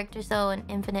like the characters, though, in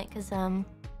Infinite, because, you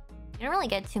don't really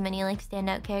get too many, like,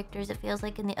 standout characters, it feels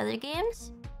like, in the other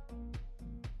games.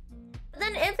 But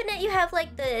then Infinite, you have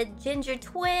like the ginger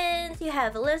twins. You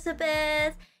have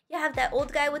Elizabeth. You have that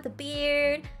old guy with the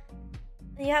beard.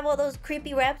 And you have all those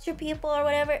creepy Rapture people or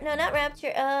whatever. No, not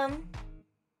Rapture. The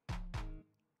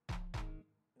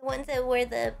ones that wear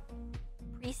the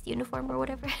priest uniform or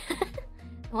whatever.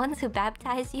 The ones who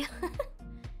baptize you.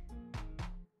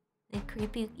 The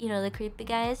creepy, you know, the creepy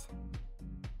guys.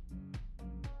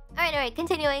 Alright,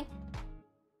 continuing.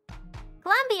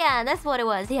 Columbia, that's what it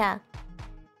was, yeah.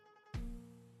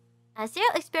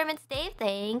 Serial Experiments Dave,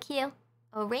 thank you.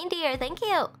 Oh, Reindeer, thank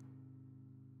you.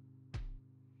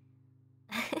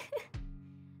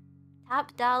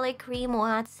 Top Dollar Cream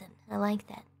Watson, I like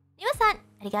that. Nima-san,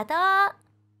 arigato.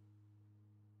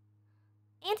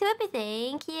 Into Whippy,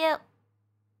 thank you.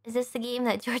 Is this the game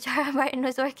that George R.R. Martin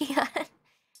was working on?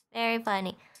 Very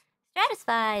funny.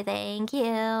 Stratify, thank you.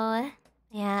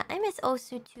 Yeah, I miss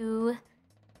Osu too.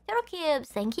 Turtle Cubes,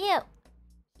 thank you.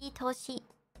 Hitoshi,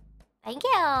 thank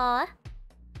you.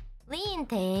 Lean,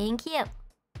 thank you.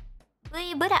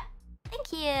 Blue Buddha,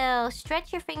 thank you.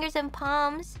 Stretch your fingers and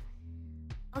palms.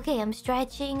 Okay, I'm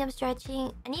stretching. I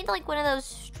need like one of those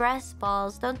stress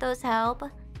balls. Don't those help?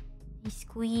 You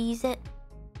squeeze it.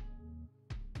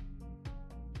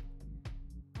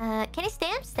 Kenny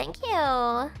Stamps, thank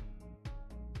you.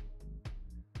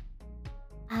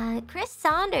 Chris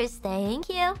Saunders, thank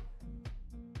you.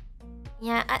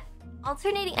 Yeah, I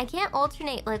can't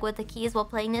alternate like with the keys while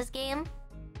playing this game.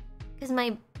 Because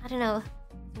I don't know,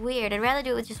 it's weird. I'd rather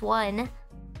do it with just one.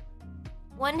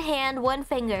 One hand, one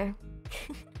finger.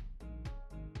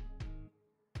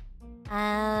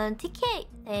 TK,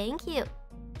 thank you.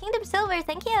 Kingdom Silver,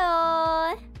 thank you.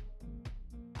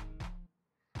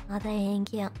 Oh,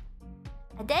 thank you.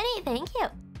 Denny, thank you.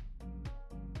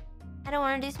 I don't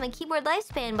want to reduce my keyboard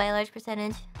lifespan by a large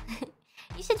percentage.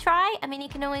 You should try. I mean, you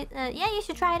can always... yeah, you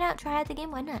should try it out. Try out the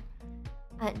game. Why not?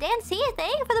 Dan C,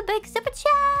 thank you for the big super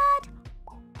chat.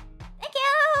 Thank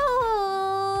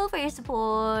you for your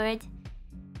support.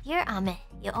 Dear Ame,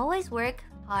 you always work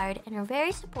hard and are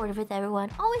very supportive with everyone,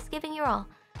 always giving your all.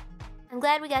 I'm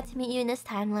glad we got to meet you in this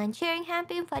timeline, sharing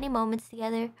happy and funny moments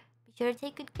together. Be sure to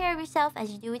take good care of yourself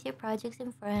as you do with your projects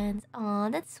and friends. Aw,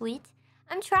 that's sweet.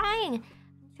 I'm trying.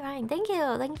 Thank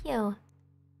you.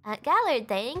 Gallard,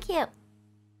 thank you. I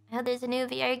know there's a new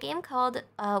VR game called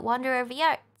Wanderer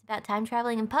VR. It's about time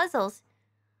traveling and puzzles.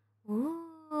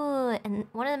 Ooh, and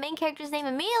one of the main characters named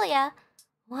Amelia.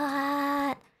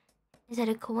 What? Is it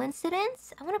a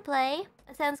coincidence? I want to play.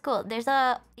 That sounds cool. There's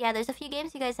a few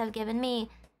games you guys have given me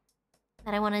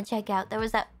that I want to check out. There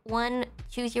was that one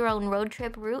choose your own road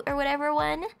trip route or whatever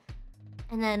one.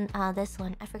 And then this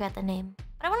one. I forgot the name.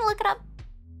 But I want to look it up.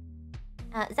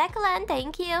 Zakalan,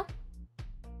 thank you.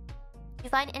 Did you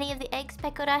find any of the eggs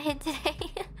Pekora hid today?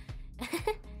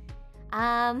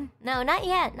 No, not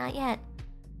yet.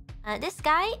 This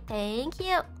guy, thank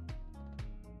you.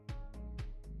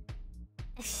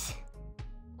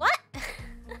 What?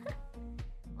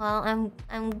 Well,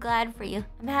 I'm glad for you.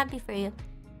 I'm happy for you.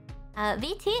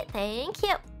 VT, thank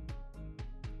you.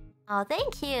 Oh,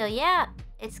 thank you. Yeah,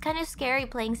 it's kind of scary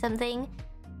playing something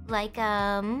like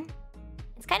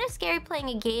it's kind of scary playing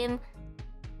a game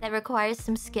that requires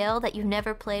some skill that you've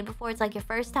never played before. It's like your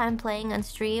first time playing on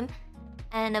stream.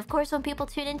 And of course, when people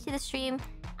tune into the stream,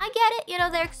 I get it. You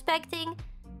know, they're expecting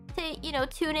to, you know,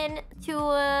 tune in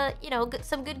to, you know,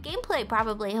 some good gameplay,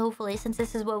 probably, hopefully, since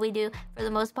this is what we do for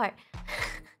the most part.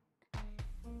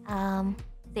 So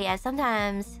yeah,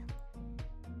 sometimes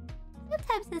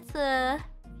it's,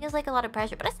 feels like a lot of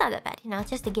pressure, but it's not that bad, you know, it's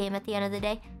just a game at the end of the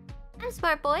day. I'm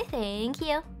Smart Boy, thank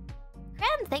you.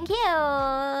 Krem, thank you.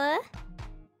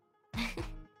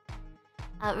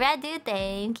 Rad Dude,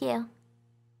 thank you.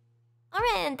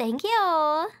 Oren, thank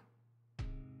you.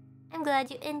 I'm glad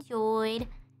you enjoyed.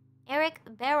 Eric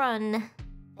Baron,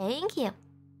 thank you.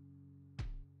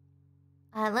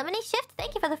 Lemony Shift,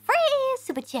 thank you for the free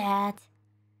super chat.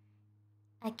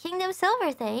 Kingdom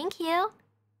Silver, thank you.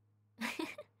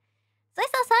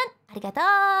 Soy-san,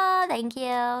 arigato, thank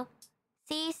you.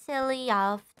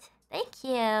 Cecilioft, thank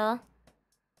you.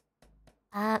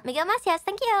 Miguel Macias,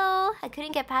 thank you. I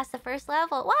couldn't get past the first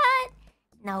level. What?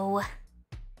 No.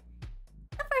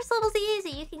 The first level's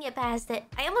easy. You can get past it.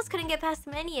 I almost couldn't get past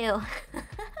the menu.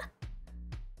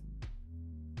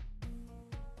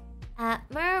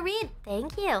 Murray Reed,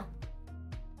 thank you.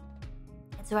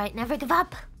 That's right, never give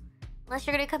up. Unless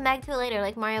you're gonna come back to it later,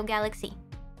 like Mario Galaxy.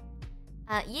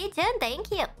 Yi Jun, thank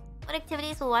you. What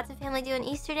activities will Watson family do on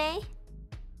Easter Day?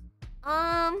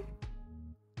 Well,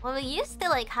 we used to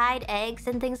like hide eggs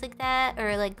and things like that,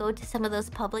 or like go to some of those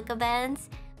public events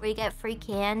where you get free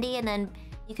candy and then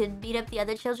You could beat up the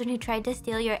other children who tried to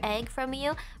steal your egg from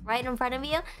you right in front of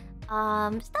you.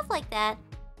 Stuff like that.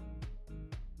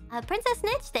 Princess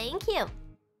Snitch, thank you.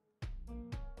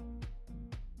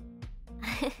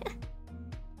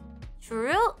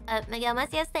 True. Miguel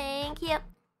Macias, thank you.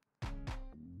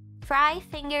 Try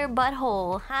finger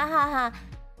butthole. Ha ha ha.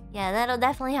 Yeah, that'll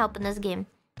definitely help in this game.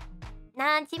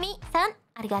 Najimi-san,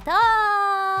 arigato.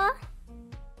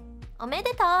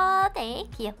 Omedetou,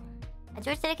 thank you.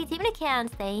 George Sedeki Team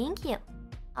accounts, thank you.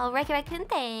 Oh, Reiki Raccoon,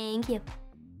 thank you.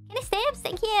 Kenny Stamps,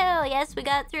 thank you. Yes, we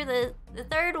got through the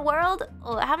third world.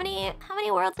 Oh, how many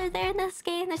worlds are there in this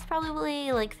game? There's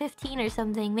probably like 15 or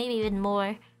something, maybe even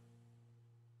more.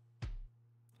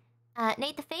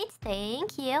 Nate the Fates,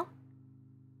 thank you.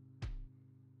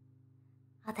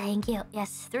 Oh, thank you.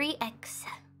 Yes, 3x.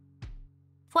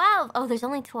 12! Oh, there's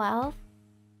only 12?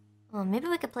 Oh, maybe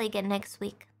we could play again next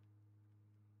week.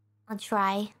 I'll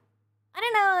try. I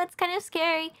don't know, it's kind of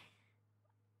scary.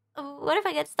 What if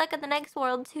I get stuck in the next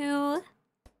world too?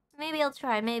 Maybe I'll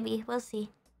try, maybe. We'll see.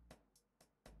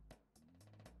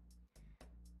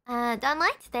 Don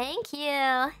Lights, thank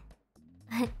you.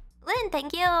 Lynn,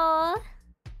 thank you.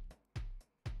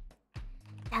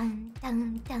 Dun,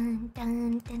 dun, dun,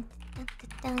 dun, dun,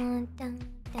 dun, dun, dun,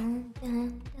 dun,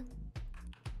 dun.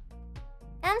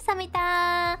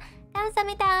 Kamsamita!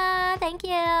 Kamsamita! Thank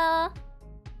you!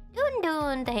 Dun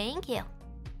Dun, thank you.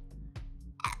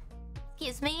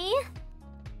 Excuse me.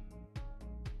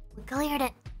 We cleared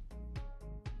it.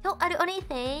 Yo, Aruoni,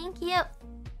 thank you.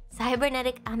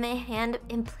 Cybernetic Ame hand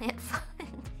implant fund.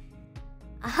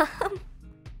 I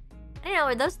don't know,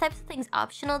 are those types of things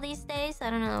optional these days? I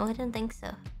don't know, I didn't think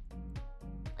so.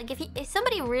 Like, if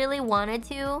somebody really wanted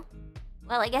to...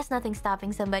 Well, I guess nothing's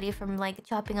stopping somebody from, like,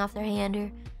 chopping off their hand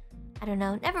or... I don't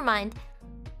know, never mind.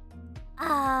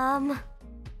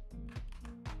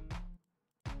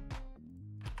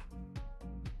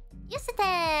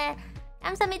 Yusute!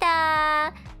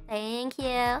 Kamsamida! Thank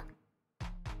you.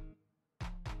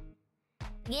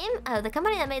 The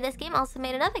company that made this game also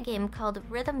made another game called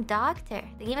Rhythm Doctor.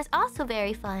 The game is also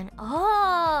very fun.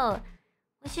 Oh!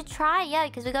 We should try, yeah,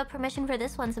 because we got permission for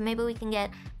this one, so maybe we can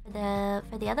get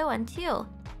for the other one too.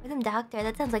 Rhythm Doctor,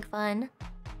 that sounds like fun.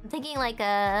 I'm thinking like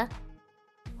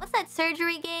what's that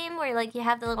surgery game where like you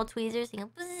have the little tweezers and you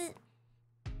go bzzz,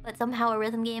 but somehow a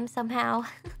rhythm game somehow.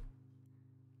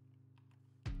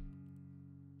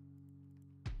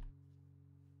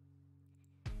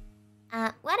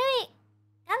 What do we...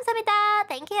 Kamsamita!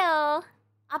 Thank you!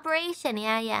 Operation,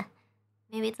 yeah.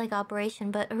 Maybe it's like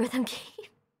Operation, but a rhythm game.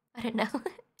 I don't know.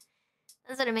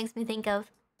 That's what it makes me think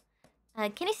of.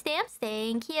 Kenny Stamps,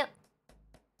 thank you.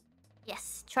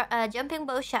 Yes, jumping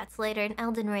bow shots later in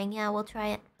Elden Ring. Yeah, we'll try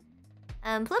it.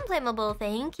 Plum-Flammable,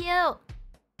 thank you. My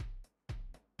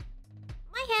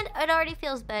hand, it already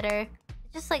feels better.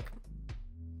 It's just like...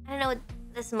 I don't know what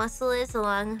this muscle is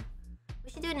along... We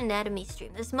should do an anatomy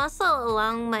stream. This muscle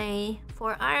along my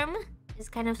forearm is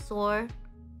kind of sore.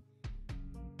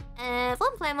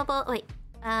 Flammable. Wait.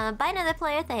 Buy another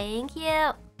player. Thank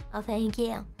you. Oh, thank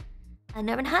you.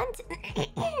 Norman Hunt.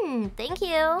 Thank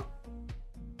you.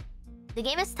 The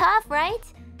game is tough, right?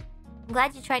 I'm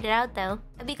glad you tried it out, though.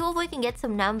 It'd be cool if we can get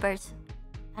some numbers.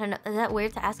 I don't know. Is that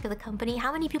weird to ask of the company?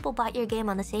 How many people bought your game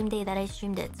on the same day that I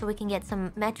streamed it? So we can get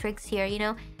some metrics here, you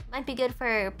know? Might be good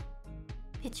for...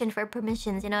 pitching for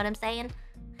permissions, you know what I'm saying?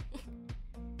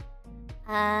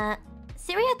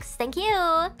 Siriux, thank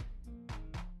you!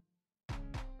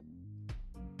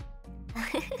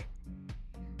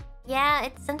 Yeah,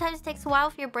 it sometimes takes a while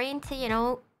for your brain to, you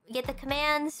know, get the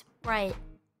commands right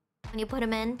when you put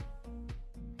them in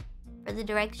for the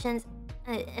directions.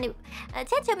 Anyway,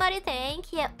 Tetramari,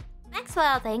 thank you.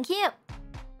 Maxwell, thank you.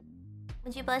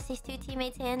 Would you bless these two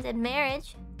teammates' hands in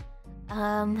marriage?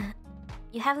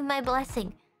 You have my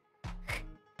blessing.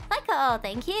 Michael,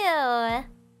 thank you.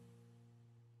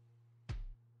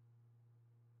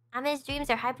 Ame's dreams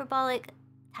are hyperbolic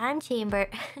time chamber.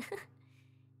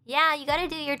 Yeah, you gotta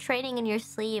do your training in your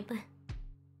sleep.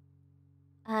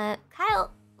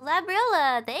 Kyle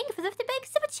Labriola, thank you for the 50 big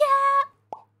super chat.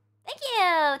 Thank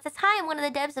you. It says, hi, I'm one of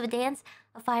the devs of a Dance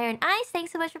of Fire and Ice.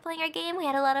 Thanks so much for playing our game. We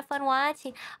had a lot of fun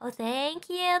watching. Oh, thank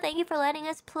you. Thank you for letting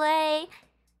us play.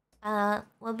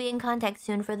 We'll be in contact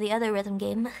soon for the other rhythm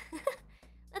game.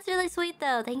 That's really sweet,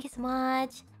 though. Thank you so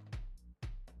much.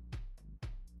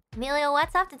 Emilio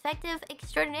Watsoff, Detective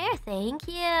Extraordinaire. Thank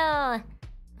you.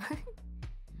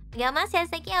 Miguel Macias,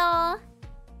 thank you.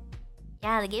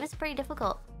 Yeah, the game is pretty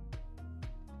difficult.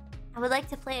 I would like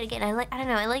to play it again. I don't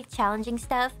know, I like challenging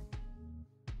stuff.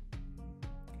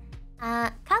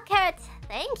 Cow Carrot,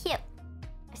 thank you.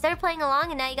 I started playing along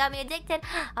and now you got me addicted.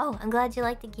 Oh, I'm glad you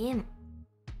liked the game.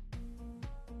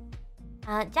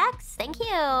 Jax, thank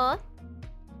you.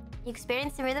 You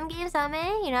experienced some rhythm games,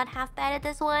 Ame? You're not half bad at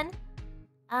this one?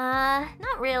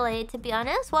 Not really, to be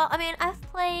honest. Well, I mean, I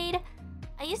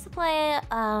used to play,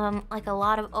 like a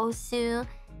lot of Osu.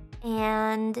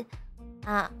 And,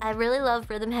 I really love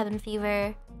Rhythm Heaven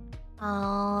Fever.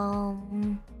 I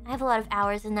have a lot of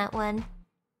hours in that one.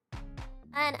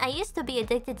 And I used to be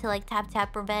addicted to, like, Tap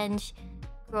Tap Revenge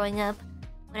growing up.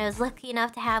 When I was lucky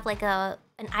enough to have, like, an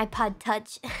iPod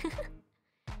Touch.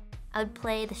 I would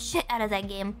play the shit out of that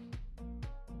game.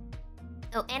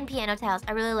 Oh, and Piano Tiles.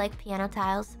 I really like Piano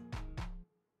Tiles.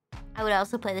 I would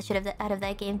also play the shit out of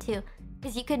that game too.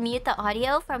 Because you could mute the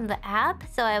audio from the app.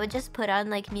 So I would just put on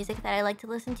like music that I like to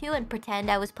listen to and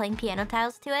pretend I was playing Piano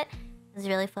Tiles to it. It was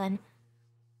really fun.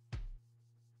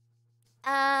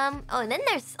 Oh, and then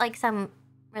there's like some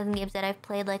rhythm games that I've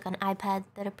played like on iPad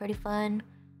that are pretty fun.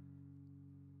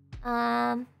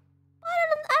 I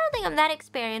don't think I'm that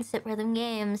experienced at rhythm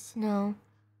games. No.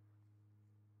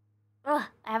 Ugh,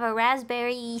 I have a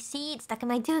raspberry seed stuck in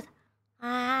my tooth.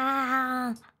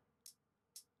 Ah.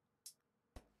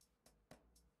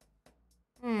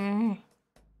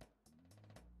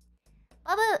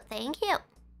 Babu, thank you.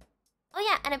 Oh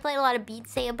yeah, and I played a lot of Beat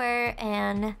Saber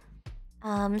and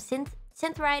Synth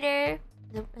Rider.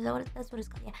 Is that what that's what it's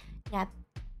called? Yeah.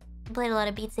 I played a lot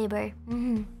of Beat Saber.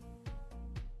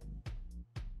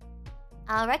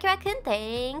 Rocky Raccoon,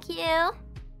 thank you.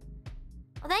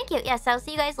 Well, thank you. Yes, I'll see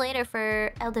you guys later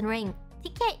for Elden Ring.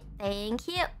 TK, thank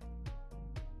you.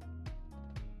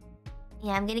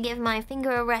 Yeah, I'm gonna give my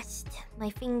finger a rest. My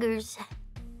fingers.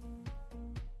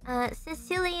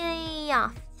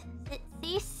 Cecilioft.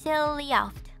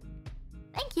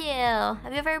 Thank you.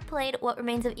 Have you ever played What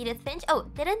Remains of Edith Finch? Oh,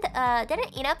 didn't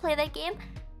Ina play that game?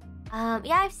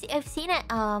 Yeah, I've seen it.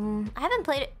 I haven't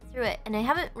played it through it, and I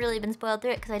haven't really been spoiled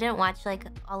through it because I didn't watch like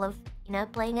all of Ina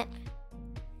playing it.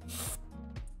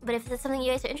 But if that's something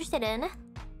you guys are interested in,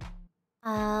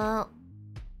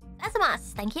 that's a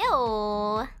must. Thank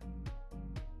you.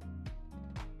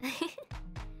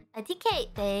 A TK,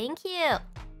 thank you.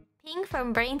 Ping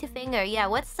from brain to finger. Yeah,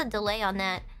 what's the delay on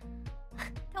that?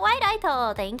 Kawaii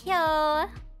Daito, thank you.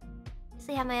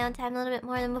 Usually have my own time a little bit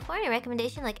more than before. Any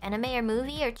recommendation like anime or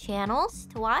movie or channels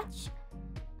to watch?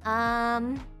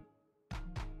 Oh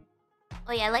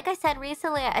yeah, like I said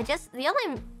recently, the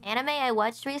only anime I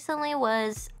watched recently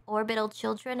was Orbital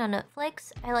Children on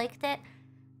Netflix. I liked it.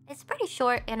 It's pretty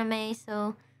short anime,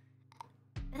 so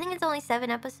I think it's only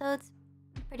 7 episodes.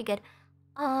 Pretty good.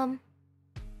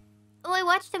 Oh, I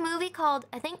watched a movie called,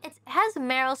 I think it has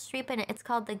Meryl Streep in it. It's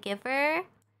called The Giver.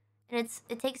 And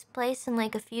it takes place in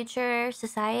like a future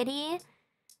society.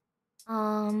 You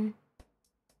know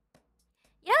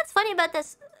what's funny about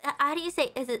this? How do you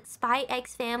say, is it Spy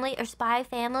X Family or Spy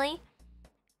Family?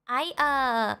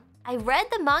 I read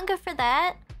the manga for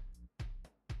that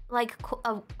like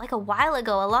a while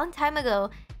ago, a long time ago.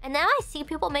 And now I see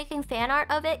people making fan art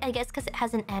of it, I guess because it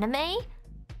has an anime.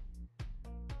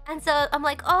 And so I'm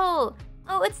like, oh,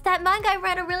 it's that manga I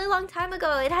read a really long time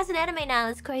ago. It has an anime now.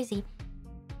 It's crazy.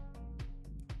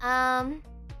 Yeah,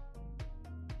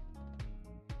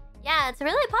 it's a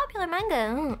really popular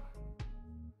manga.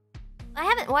 I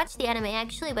haven't watched the anime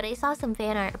actually, but I saw some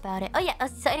fan art about it. Oh yeah,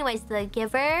 so anyways, The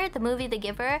Giver, the movie The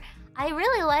Giver, I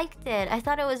really liked it. I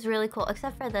thought it was really cool,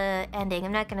 except for the ending.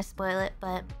 I'm not gonna spoil it,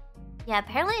 but yeah,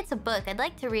 apparently it's a book. I'd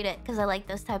like to read it because I like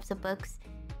those types of books.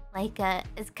 Like,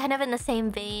 it's kind of in the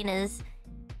same vein as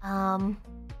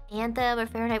Anthem or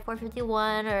Fahrenheit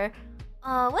 451 or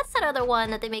what's that other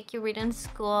one that they make you read in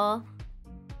school?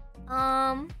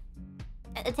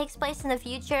 It takes place in the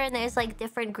future and there's like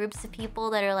different groups of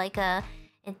people that are like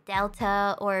in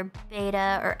Delta or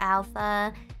Beta or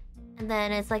Alpha. And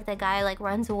then it's like the guy like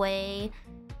runs away.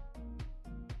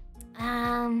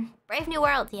 Brave New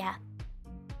World, yeah.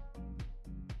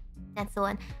 That's the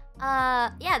one.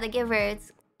 Yeah, The Giver,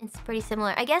 it's pretty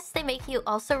similar. I guess they make you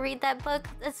also read that book.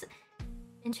 That's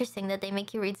interesting that they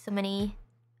make you read so many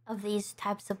of these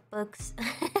types of books.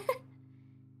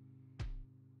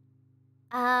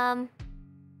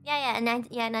 Yeah,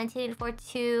 1984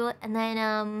 too. And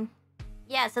then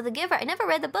yeah, so The Giver. I never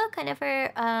read the book. I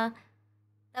never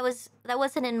that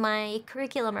wasn't in my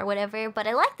curriculum or whatever, but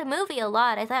I liked the movie a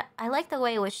lot. I liked the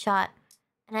way it was shot.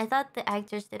 And I thought the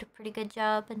actors did a pretty good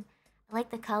job, and I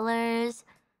liked the colors.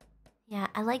 Yeah,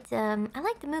 I liked the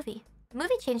movie. The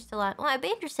movie changed a lot. Well, I'd be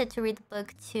interested to read the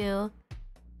book too.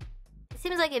 It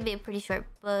seems like it'd be a pretty short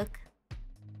book.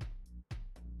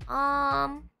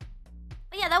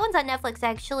 But yeah, that one's on Netflix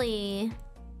actually.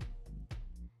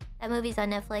 That movie's on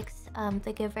Netflix.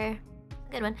 The Giver.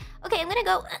 Good one. Okay, I'm gonna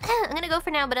go. I'm gonna go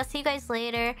for now, but I'll see you guys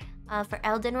later for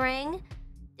Elden Ring.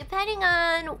 Depending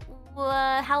on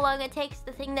how long it takes,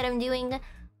 the thing that I'm doing,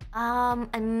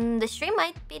 the stream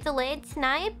might be delayed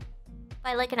tonight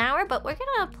by like an hour, but we're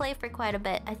gonna play for quite a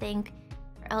bit, I think,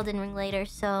 for Elden Ring later.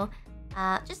 So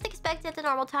just expect it at the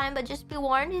normal time, but just be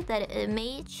warned that it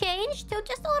may change to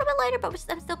just a little bit later. But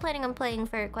I'm still planning on playing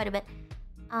for quite a bit.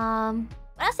 But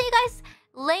I'll see you guys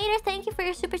later. Thank you for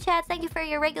your super chats. Thank you for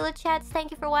your regular chats.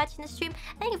 Thank you for watching the stream.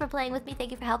 Thank you for playing with me.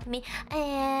 Thank you for helping me.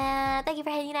 And thank you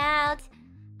for hanging out.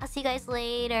 I'll see you guys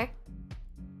later.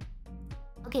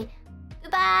 Okay.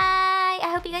 Goodbye.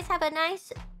 I hope you guys have a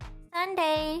nice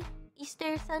Sunday.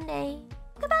 Easter Sunday.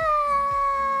 Goodbye.